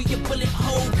 shooting through your bullet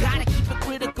hole. Gotta keep it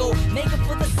critical, naked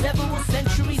for the several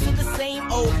centuries of the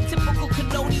same old typical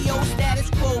colonial status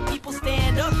quo. People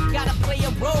stand up, gotta play a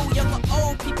role. Young or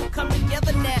old, people come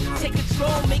together now. Take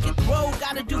control, make it grow.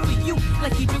 Gotta do for you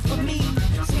like you do for me.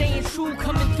 Staying true,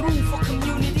 coming through for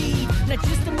community. Now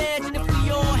just imagine if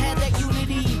we all had that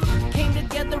unity. Came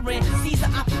together and seized the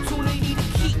opportunity to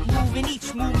keep moving.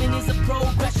 Each movement is a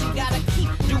progression. Gotta keep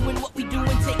doing what we do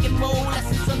and taking more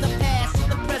lessons from the past to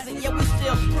the present. Yeah, we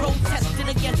still protesting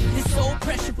against this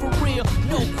oppression for real,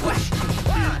 no question.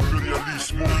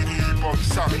 Imperialismo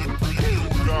ibagsak,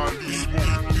 feudalismo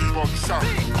ibagsak,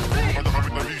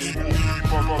 kapitalismo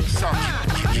ibabagsak,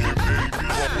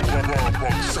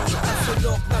 babagsak.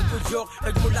 Sulok, nagpudyok,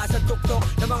 nagmula sa tuktok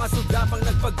ng mga sugapang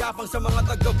nagpagapang sa mga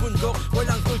taga-bundok.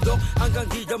 Walang tuldok hanggang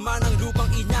higaman ng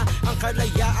lupang ina. Ang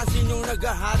kalayaan, sinong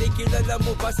naghahari? Kilala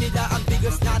mo ba sila ang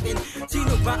bigas natin?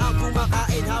 Sino ba ang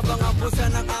kumakain habang ang pusa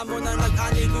ng amo na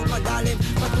nag-ani lumalalim?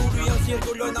 Patuloy ang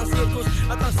sirkulo ng sirkus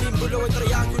at ang simbolo ay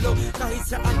triangulo. Kahit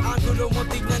saan angulo mo,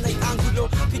 tignan ay angulo.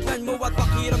 Tignan mo at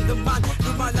pakiramdaman,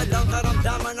 lumalalang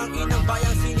karamdaman ng inang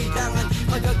bayang sinilangan.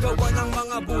 Magagawa ng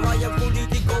mga buhay ang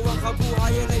politiko. Ang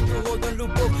kabuhayan ay tuhod ng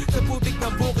lubog sa putik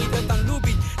ng bukid at ang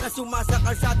lubid na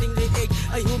sumasakal sa ating leeg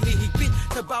ay humihigpit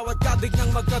sa bawat kabig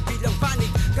ng magkabilang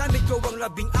panig. Gamit ko ang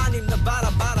 16 na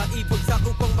bara-bara, ibig sa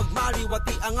upang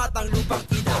magmaliwati angat ang lupang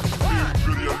ina.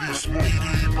 Imperialismo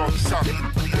ibagsak,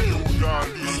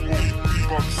 feudalismo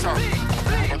ibagsak,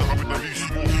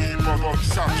 kapitalismo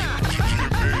ibabagsak,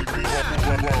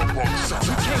 babagsak.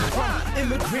 We came from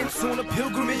immigrants on a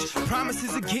pilgrimage,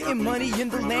 promises of getting money in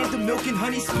the land of milk and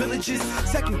honey spillages.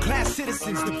 Second-class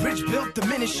citizens, the bridge built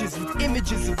diminishes with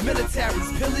images of militaries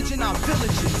pillaging our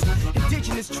villages.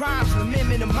 Indigenous tribes remain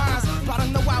minimized,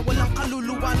 parang nawa walang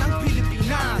kaluluwa ng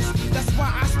Pilipinas. That's why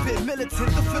I spit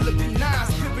militant, the Filipinas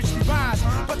spiritually rise,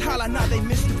 but hala na they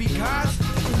mystery gods.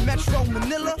 In Metro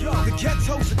Manila, the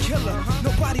ghetto's a killer.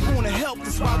 Nobody wanna help,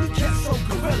 that's why we get so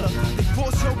guerrilla. They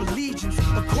force your allegiance,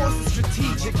 of course it's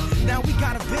strategic. Now we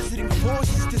got a visiting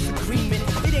forces disagreement.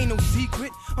 It ain't no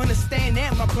secret, understand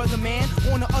that, my brother man.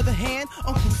 On the other hand,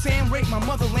 Uncle Sam raped my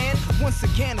motherland. Once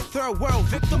again, a third world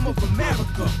victim of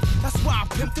America. That's why I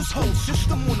pimped this whole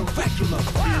system on a regular.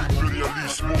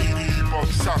 Imperialismo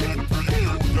ibagsak,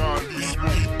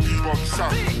 feudalismo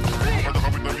ibagsak,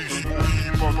 kapitalismo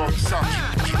ibabagsak,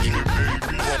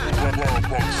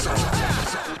 babagsak.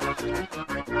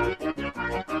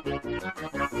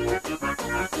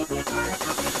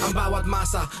 Ang bawat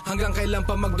masa, hanggang kailan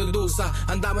pa magdudusa?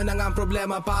 Ang dami na nga ang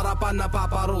problema para pa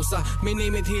napaparusa.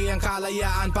 Minimithi ang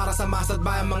kalayaan para sa masa't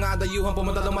bayan. Mga dayuhan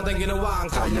pumunta dumating ginawa ang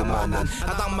kayamanan.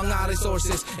 At ang mga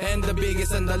resources, and the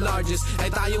biggest and the largest, ay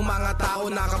tayong mga tao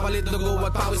na kapalit dugo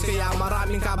at pawis. Kaya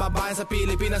maraming kababayan sa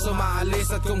Pilipinas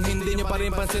umaalis. At kung hindi nyo pa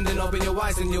rin pansin, then open your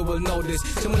eyes and you will know this.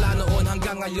 Simula noon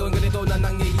hanggang ngayon, ganito na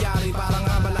nangyayari. Parang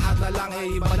nga ba lahat na lang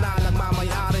ay iba na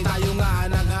nagmamayari. Tayo nga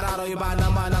nag-araro, iba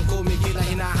naman ang kumikita.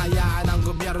 Hinahayaan ang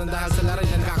gobyerno dahil sa lari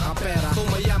ng kakapera. Kung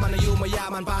mayaman na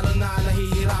yumayaman, paano na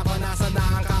nahihirapan? Nasa na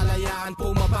ang kalayaan?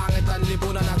 Pumapangit ang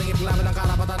lipunan nating iklaman ng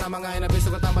karapatan ng mga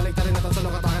inabisog at ang baliktarin at ang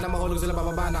sulok at akin na mahulog sila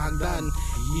bababa na hagdan.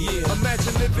 Yeah.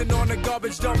 Imagine living on a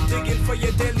garbage dump, digging for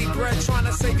your daily bread, trying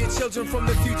to save your children from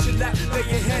the future that lay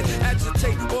ahead.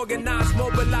 Agitate, organize,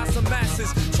 mobilize the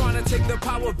masses, trying to take the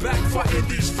power back, fighting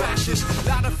these fascists. A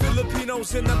lot of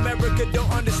Filipinos in America don't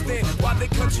understand why the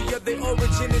country of their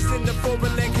origin is in the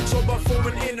foreign land, controlled by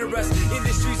foreign interests.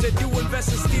 Industries that do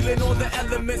invest in stealing all the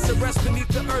elements that rest beneath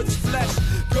the earth's flesh.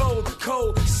 Gold,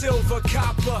 coal, silver,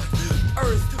 copper,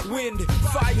 earth, wind,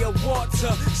 fire,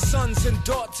 water. Sons and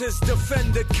daughters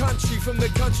defend the country, from the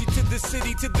country to the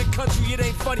city to the country. It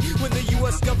ain't funny when the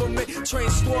U.S. government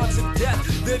trains squads of death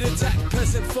that attack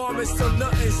peasant farmers till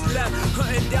nothing's left.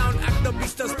 Hunting down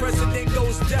activistas, president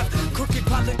goes deaf. Crooked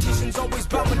politicians always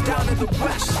bowing down in the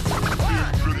West.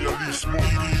 Imperialismo,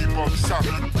 ibagsak.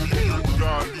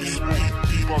 Feudalismo,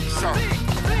 ibagsak.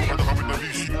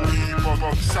 Kapitalismo,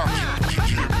 ibagsak.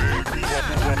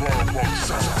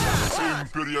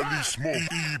 Imperialismo,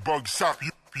 ibagsak.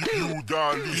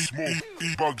 Feudalismo,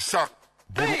 ibagsak.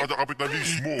 Puro kada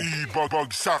kapitalismo,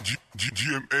 ibagsak.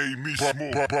 GMA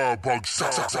mismo,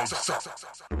 babagsak.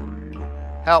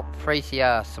 Help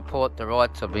 3CR support the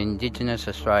rights of Indigenous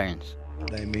Australians.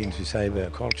 They mean to save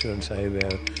our culture and save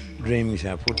our dreams,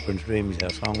 our footprints, dreams, our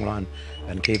songline,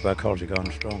 and keep our culture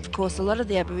going strong. Of course, a lot of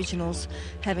the Aboriginals,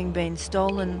 having been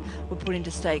stolen, were put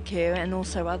into state care, and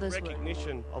also others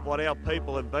recognition of what our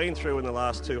people have been through in the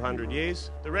last 200 years,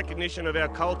 the recognition of our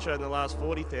culture in the last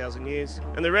 40,000 years,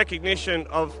 and the recognition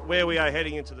of where we are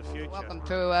heading into the future. Welcome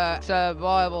to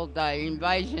Survival Day,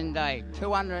 Invasion Day.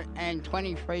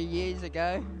 223 years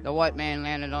ago, the white man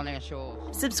landed on our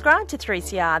shores. Subscribe to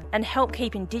 3CR and help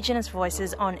keep Indigenous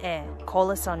voices on air.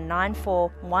 Call us on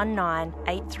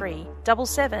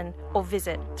 94198377 or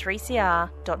visit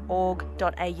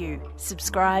 3cr.org.au.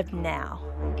 Subscribe now.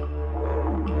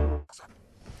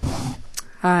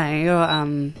 Hi,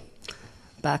 you're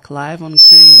back live on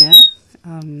Queering Air.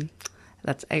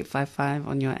 That's 855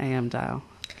 on your AM dial.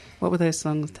 What were those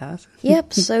songs, Taz?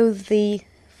 Yep, so the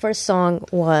first song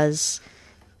was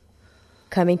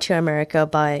Coming to America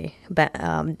by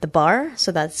The Bar.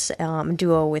 So that's a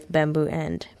duo with Bamboo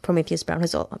and Prometheus Brown.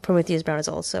 Prometheus Brown is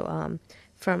also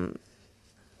from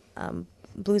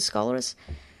Blues Scholars.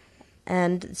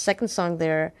 And the second song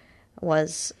there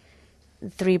was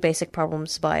Three Basic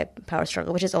Problems by Power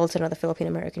Struggle, which is also another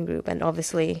Philippine-American group. And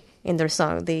obviously in their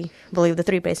song, they believe the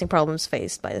three basic problems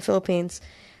faced by the Philippines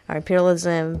are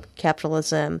imperialism,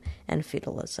 capitalism, and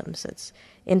feudalism. So it's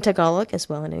in Tagalog as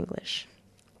well in English.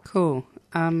 Cool.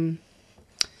 So I'm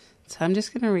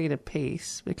just going to read a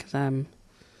piece because I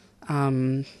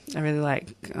really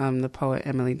like the poet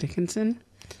Emily Dickinson,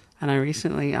 and I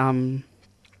recently got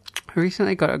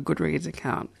a Goodreads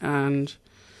account, and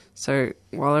so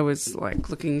while I was like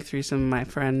looking through some of my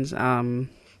friends'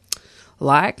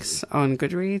 likes on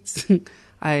Goodreads,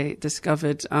 I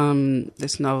discovered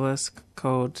this novelist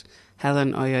called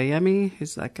Helen Oyeyemi,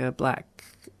 who's like a black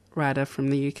writer from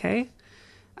the UK.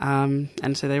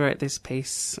 And so they wrote this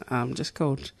piece just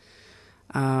called,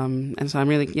 and so I'm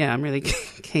really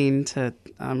keen to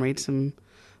read some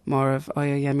more of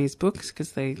Oyeyemi's books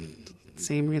because they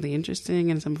seem really interesting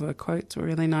and some of her quotes were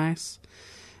really nice.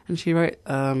 And she wrote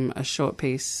a short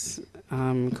piece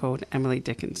called Emily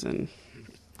Dickinson.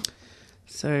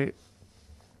 So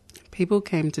people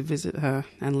came to visit her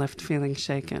and left feeling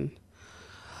shaken,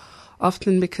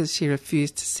 often because she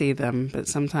refused to see them, but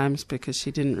sometimes because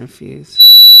she didn't refuse.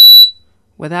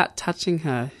 Without touching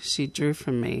her, she drew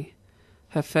from me.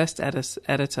 Her first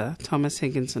editor, Thomas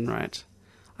Higginson, wrote,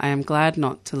 "I am glad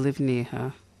not to live near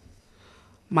her."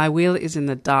 "My wheel is in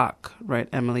the dark," wrote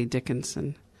Emily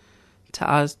Dickinson. To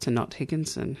us, to not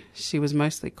Higginson. She was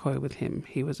mostly coy with him.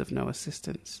 He was of no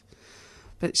assistance.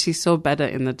 But she saw better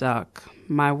in the dark.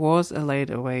 "My wars are laid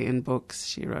away in books,"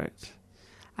 she wrote.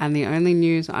 "And the only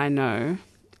news I know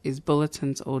is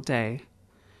bulletins all day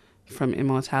from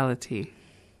immortality."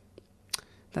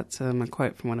 That's a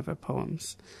quote from one of her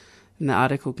poems. And the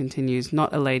article continues,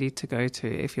 "Not a lady to go to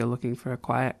if you're looking for a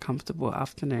quiet, comfortable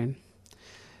afternoon.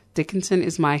 Dickinson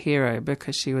is my hero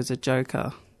because she was a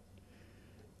joker.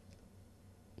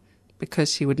 Because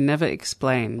she would never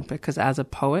explain. Because as a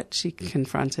poet she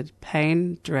confronted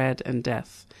pain, dread and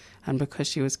death. And because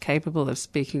she was capable of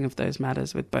speaking of those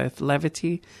matters with both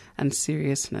levity and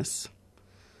seriousness.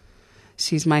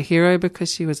 She's my hero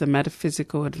because she was a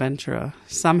metaphysical adventurer.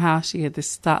 Somehow she had this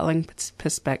startling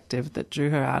perspective that drew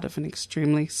her out of an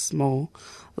extremely small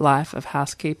life of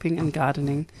housekeeping and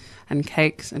gardening and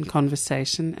cakes and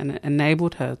conversation, and it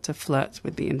enabled her to flirt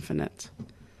with the infinite.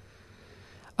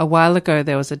 A while ago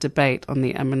there was a debate on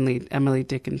the Emily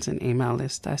Dickinson email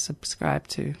list I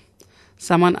subscribed to.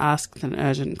 Someone asked an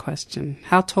urgent question.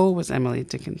 How tall was Emily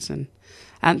Dickinson?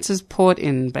 Answers poured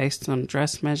in based on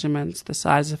dress measurements, the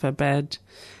size of her bed,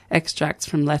 extracts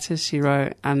from letters she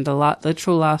wrote, and the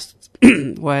literal last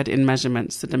word in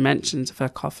measurements, the dimensions of her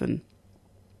coffin.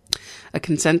 A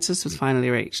consensus was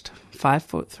finally reached, 5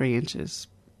 foot 3 inches.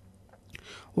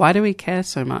 Why do we care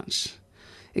so much?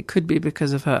 It could be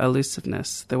because of her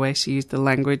elusiveness, the way she used the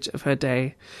language of her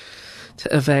day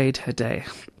to evade her day.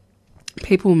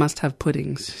 People must have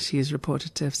puddings, she is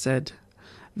reported to have said,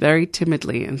 very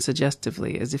timidly and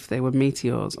suggestively, as if they were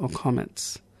meteors or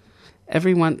comets.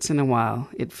 Every once in a while,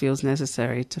 it feels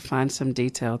necessary to find some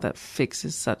detail that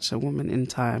fixes such a woman in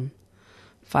time.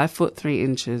 5 foot 3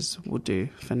 inches will do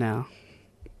for now.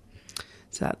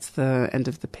 So that's the end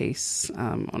of the piece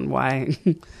on why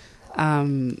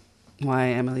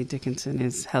Emily Dickinson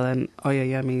is Helen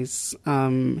Oyeyemi's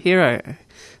hero.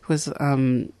 Who was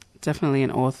definitely an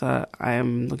author I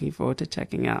am looking forward to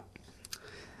checking out.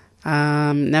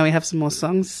 Now we have some more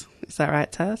songs. Is that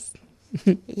right, Taz?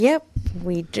 Yep,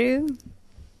 we do.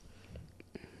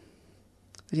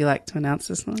 Would you like to announce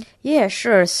this one? Yeah,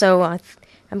 sure. So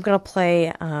I'm going to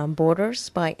play Borders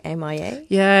by MIA.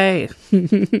 Yay!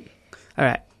 All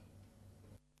right.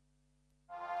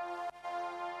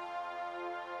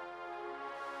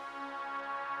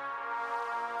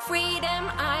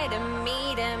 Freedom, item,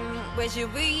 meet 'em, where'd you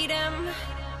read 'em?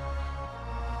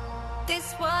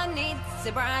 This one needs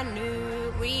a brand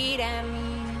new read 'em.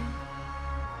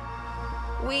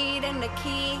 Weed and the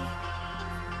key,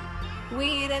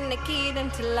 weed and the key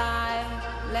them to life.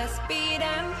 Let's beat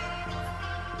 'em.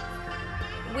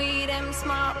 We them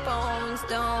smartphones,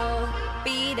 don't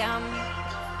beat 'em.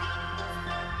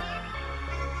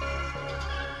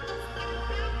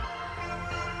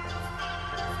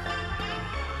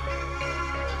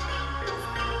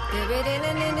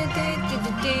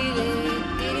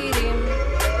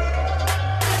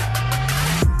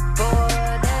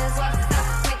 Borders, what's up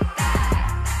with that?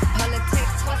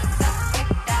 Politics, what's up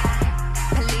with that?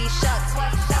 Police shots,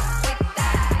 what's up with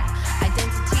that?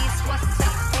 Identities, what's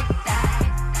up with that?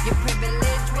 Your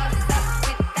privilege, what's up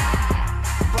with that?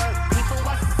 Broke people,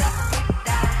 what's up with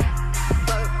that?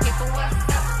 Broke people, what's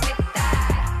up with that?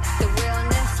 The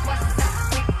realness, what's up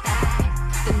with that?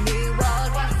 The new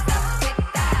world, what's up with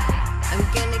that? I'm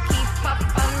gonna keep up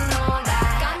on all that.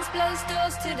 Guns blows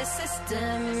doors to the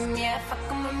system. Yeah, fuck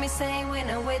 'em when we say we're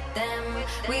not with them.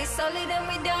 We're solid and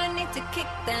we don't need to kick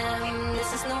them.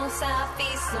 This is no south,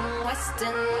 east and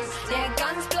western. Yeah,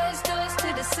 guns blows doors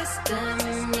to the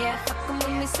system. Yeah, fuck 'em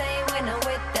when we say we're not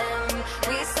with them.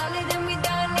 We're solid and we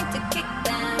don't need to kick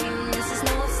them. This is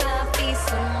no south,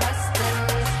 east and western.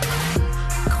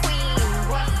 Queen,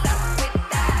 what's up with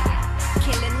that?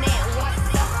 Killing it,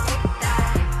 what's up with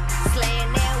that?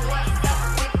 Slaying it, what's up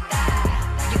with that?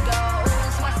 You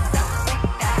goals, what's up with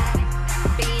that?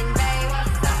 Being bae,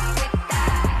 what's up with that?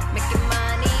 Making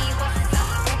money, what's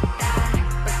up with that?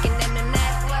 Breaking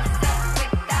internet, what's up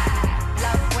with that?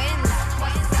 Love wins,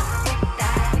 what's up with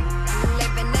that?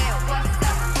 Living it, what's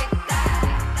up with that?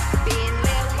 Being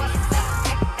lit, what's up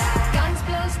with that? Guns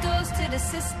blows doors to the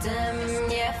system.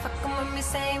 Yeah, fuck 'em when we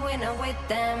say we're not with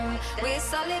them. We're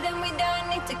solid and we don't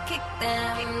need to kick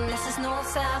them. This is north,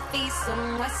 south, east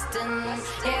and western.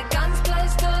 Yeah, guns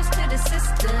blows doors to the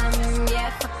system. Yeah,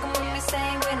 fuck 'em when we say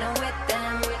we're not with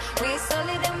them. We're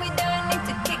solid and we don't need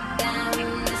to kick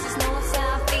them. This is north,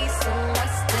 south, east and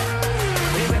western.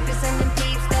 We're representing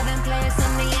peeps that don't play us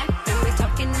on the anthem. We're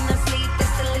talking in our sleep,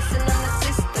 just to listen on the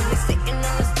system. We're sitting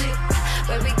on the stoop,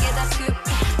 where we get our scoop.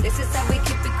 This is how we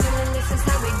keep it cool and this is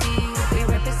how we do. We're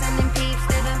representing peeps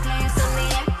that don't play us on the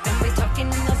anthem. We're talking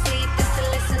in our sleep, just to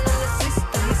listen on the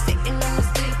system. We're sitting on the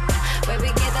stoop, where we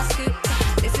get our scoop.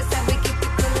 This is how we keep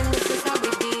it cool and this is how we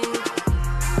do.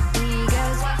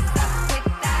 Egos, what's up with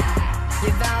that?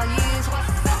 Your values,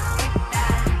 what's up with that?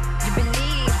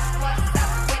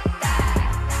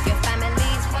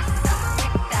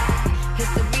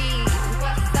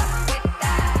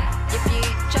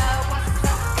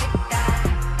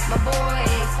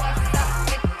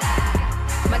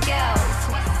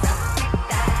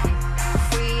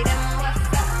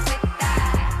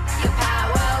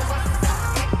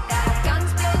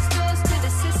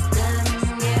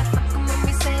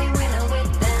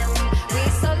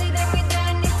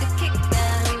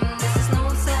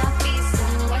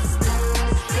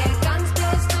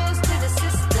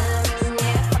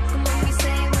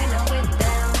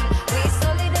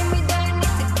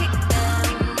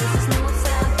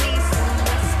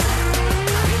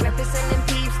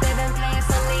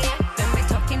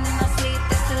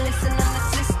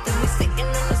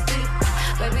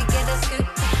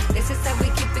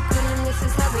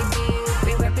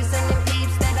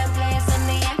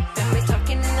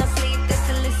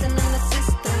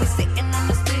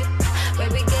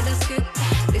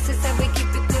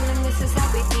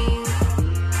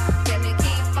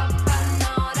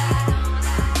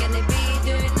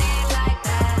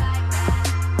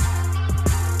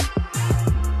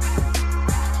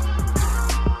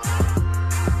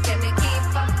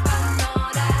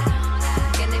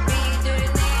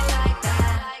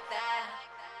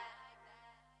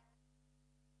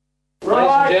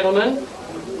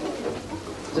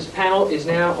 is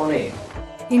now on air.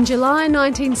 In July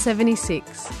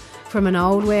 1976, from an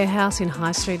old warehouse in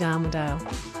High Street, Armadale,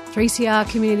 3CR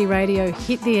Community Radio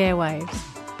hit the airwaves,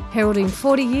 heralding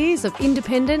 40 years of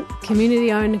independent,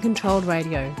 community-owned and controlled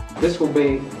radio. This will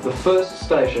be the first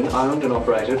station owned and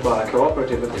operated by a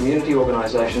cooperative of community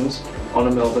organisations on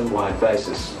a Melbourne-wide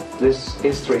basis. This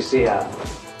is 3CR.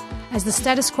 As the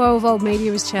status quo of old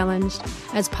media is challenged,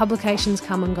 as publications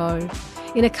come and go,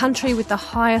 in a country with the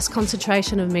highest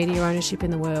concentration of media ownership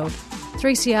in the world,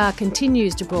 3CR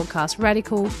continues to broadcast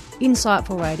radical,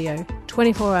 insightful radio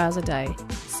 24 hours a day,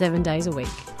 7 days a week.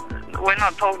 We're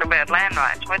not talking about land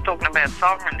rights, we're talking about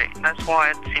sovereignty. That's why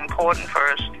it's important for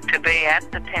us to be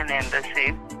at the 10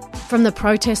 Embassy. From the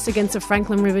protests against the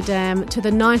Franklin River Dam to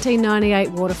the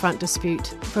 1998 waterfront dispute,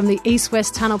 from the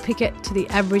East-West Tunnel picket to the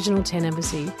Aboriginal 10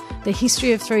 Embassy, the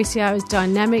history of 3CR is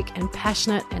dynamic and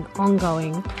passionate and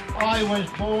ongoing. I was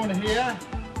born here.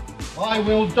 I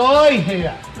will die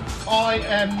here. I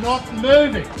am not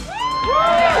moving.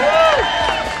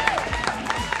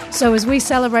 So as we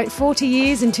celebrate 40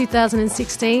 years in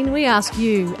 2016, we ask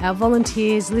you, our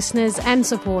volunteers, listeners and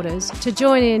supporters, to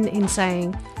join in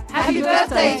saying, Happy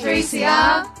birthday,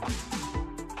 3CR!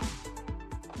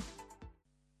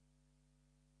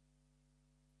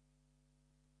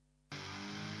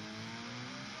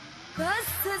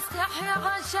 بس استحي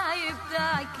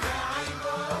عشايبتك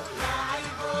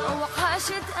وحاش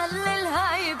تقلل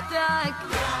هايبتك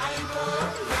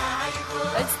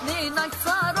سنينك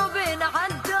صاروا بين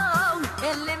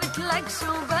عدو اللي مثلك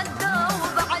شو بدو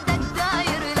وبعدك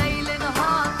داير ليل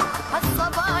نهار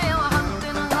هالصبايا وعم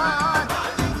تنهار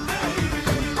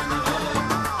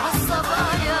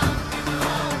هالصبايا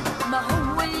ما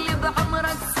هو اللي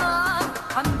بعمرك صار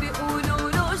عم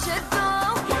بيقولوا له شدو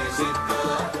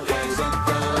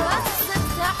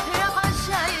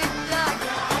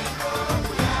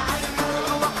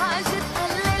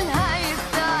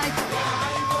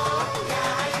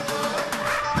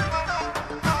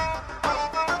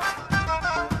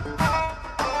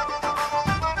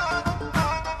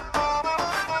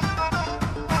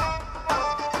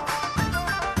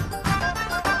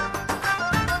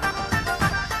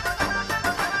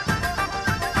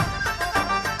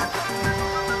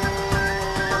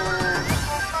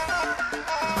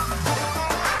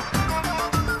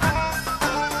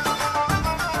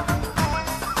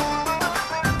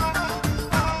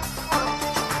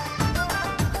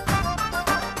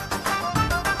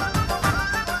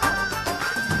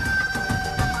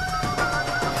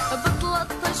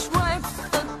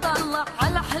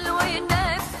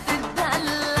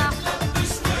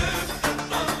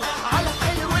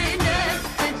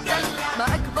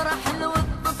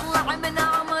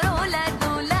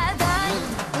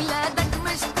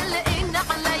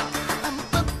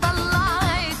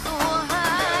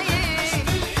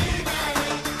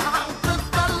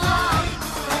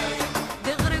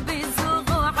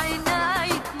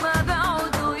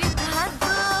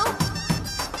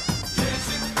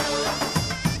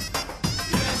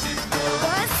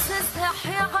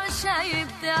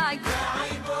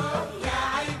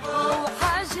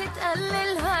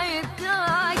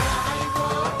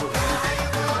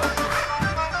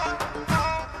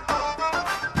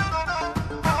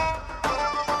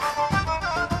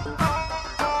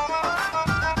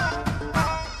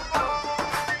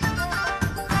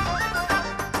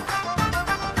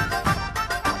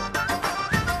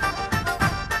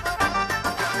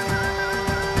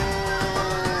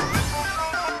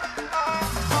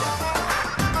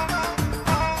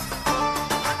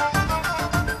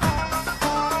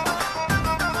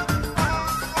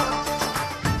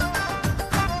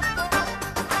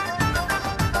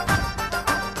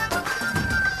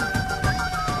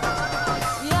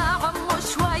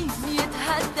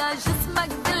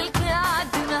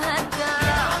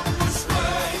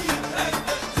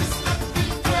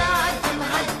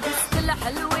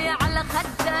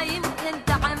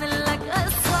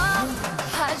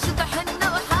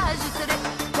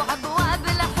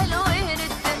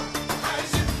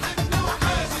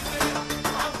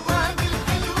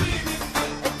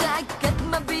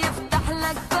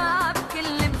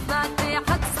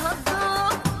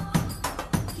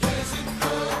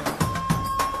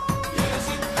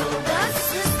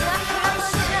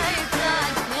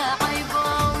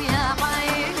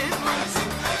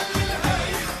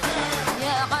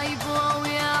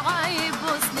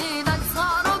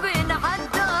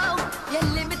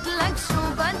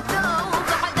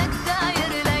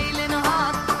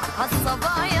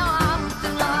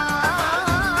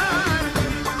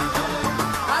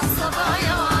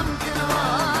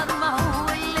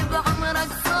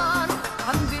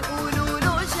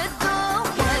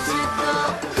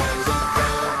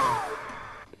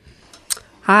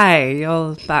Hi,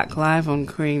 you're back live on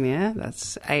Queen, yeah?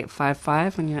 That's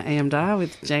 855 on your AM dial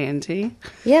with JNT.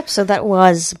 Yep, so that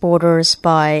was Borders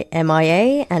by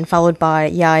MIA and followed by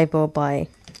Yaibo by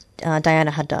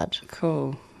Diana Haddad.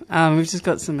 Cool. We've just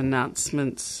got some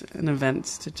announcements and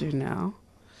events to do now.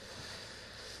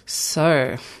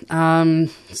 So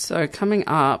coming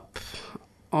up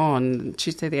on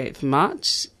Tuesday the 8th of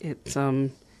March, it's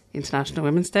International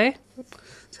Women's Day.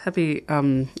 Happy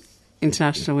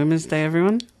International Women's Day,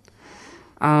 everyone.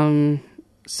 On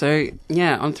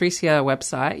 3CR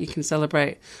website, you can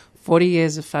celebrate 40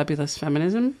 years of fabulous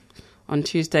feminism on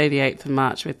Tuesday the 8th of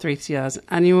March with 3CR's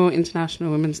annual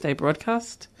International Women's Day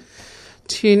broadcast.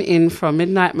 Tune in from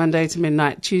midnight Monday to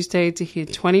midnight Tuesday to hear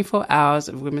 24 hours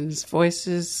of women's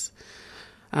voices,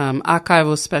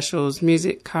 archival specials,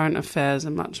 music, current affairs,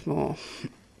 and much more.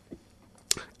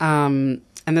 And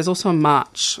there's also a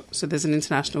march. So there's an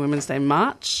International Women's Day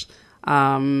march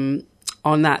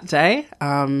on that day.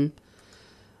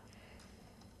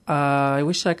 I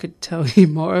wish I could tell you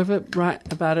more of it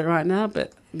about it right now,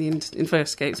 but the info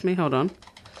escapes me. Hold on.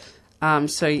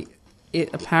 So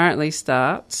it apparently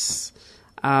starts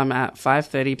at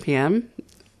 5:30 p.m.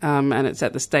 And it's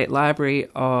at the State Library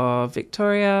of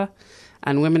Victoria.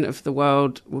 And women of the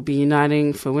world will be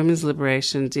uniting for women's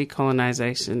liberation,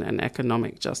 decolonisation, and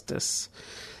economic justice.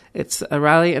 It's a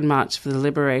rally and march for the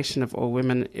liberation of all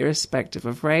women, irrespective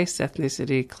of race,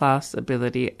 ethnicity, class,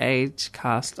 ability, age,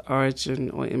 caste, origin,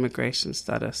 or immigration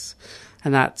status.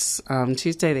 And that's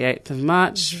Tuesday the 8th of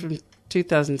March from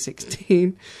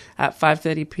 2016 at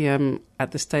 5:30 p.m.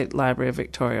 at the State Library of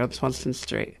Victoria on Swanston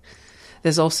Street.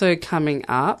 There's also coming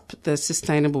up the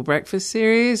Sustainable Breakfast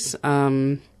Series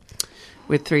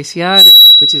with 3CR,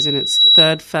 which is in its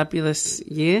third fabulous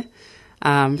year.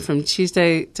 From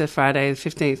Tuesday to Friday, the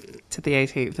 15th to the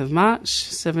 18th of March,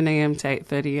 7 a.m. to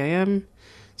 8:30 a.m.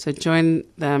 So join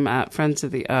them at Friends of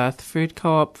the Earth Food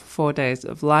Co-op for 4 days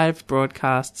of live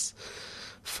broadcasts,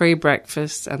 free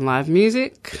breakfast and live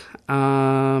music.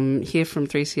 Hear from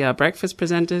 3CR breakfast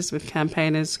presenters with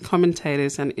campaigners,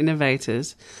 commentators and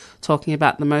innovators talking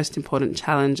about the most important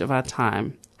challenge of our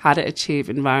time, how to achieve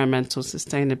environmental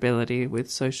sustainability with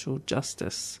social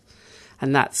justice.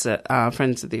 And that's at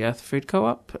Friends of the Earth Food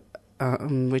Co-op,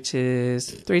 which is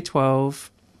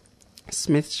 312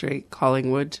 Smith Street,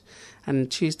 Collingwood, and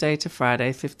Tuesday to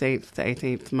Friday, 15th to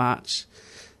 18th March,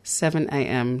 7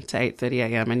 a.m. to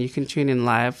 8:30 a.m. And you can tune in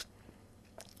live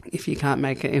if you can't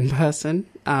make it in person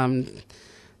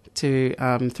to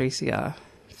 3CR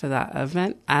for that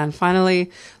event. And finally,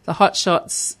 the Hot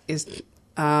Shots is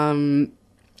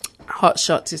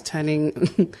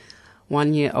turning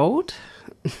 1 year old.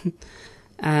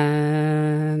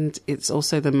 And it's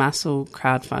also the Massel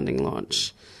crowdfunding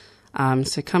launch.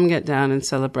 So come get down and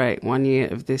celebrate 1 year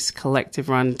of this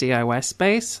collective-run DIY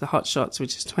space, the Hot Shots,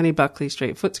 which is 20 Buckley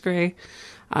Street, Footscray,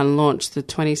 and launch the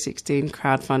 2016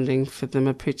 crowdfunding for the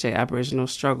Mapuche Aboriginal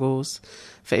Struggles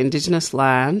for Indigenous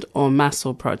Land, or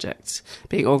Massel projects,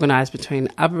 being organised between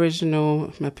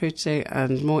Aboriginal, Mapuche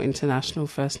and more international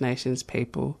First Nations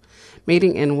people,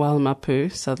 meeting in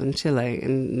Wailumapu, southern Chile,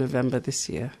 in November this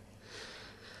year.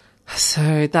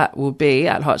 So that will be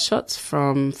at Hot Shots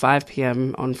from 5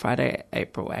 p.m. on Friday,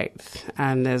 April 8th.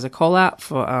 And there's a call out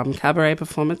for cabaret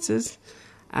performances.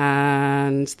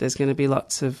 And there's going to be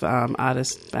lots of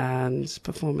artists, bands,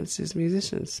 performances,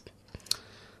 musicians.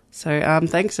 So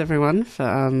thanks, everyone,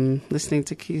 for listening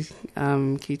to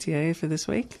QTA for this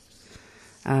week.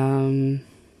 Yeah,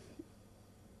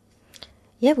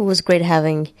 it was great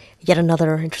having yet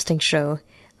another interesting show.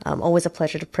 Always a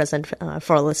pleasure to present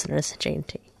for our listeners,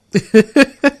 JNT.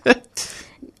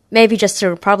 Maybe just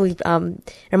to probably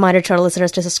reminder to our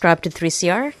listeners to subscribe to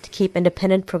 3CR to keep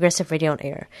independent progressive radio on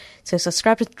air. So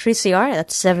subscribe to 3CR,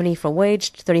 that's $70 for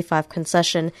wage, $35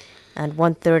 concession, and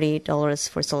 $130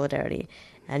 for solidarity.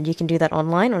 And you can do that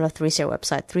online on our 3CR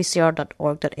website,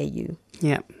 3cr.org.au.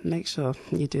 Yeah, make sure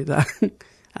you do that.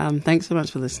 Thanks so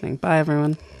much for listening. Bye,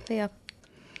 everyone. See ya.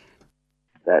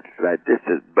 That's right. This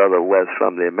is Brother West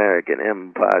from the American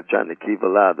Empire, trying to keep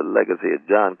alive the legacy of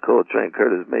John Coltrane,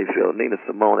 Curtis Mayfield, Nina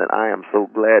Simone, and I am so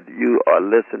glad you are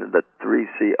listening to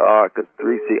 3CR, because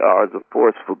 3CR is a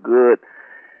force for good.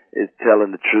 It's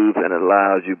telling the truth and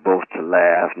allows you both to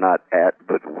laugh, not at,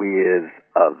 but with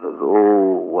others.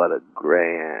 Oh, what a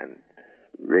grand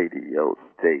radio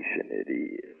station it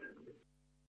is.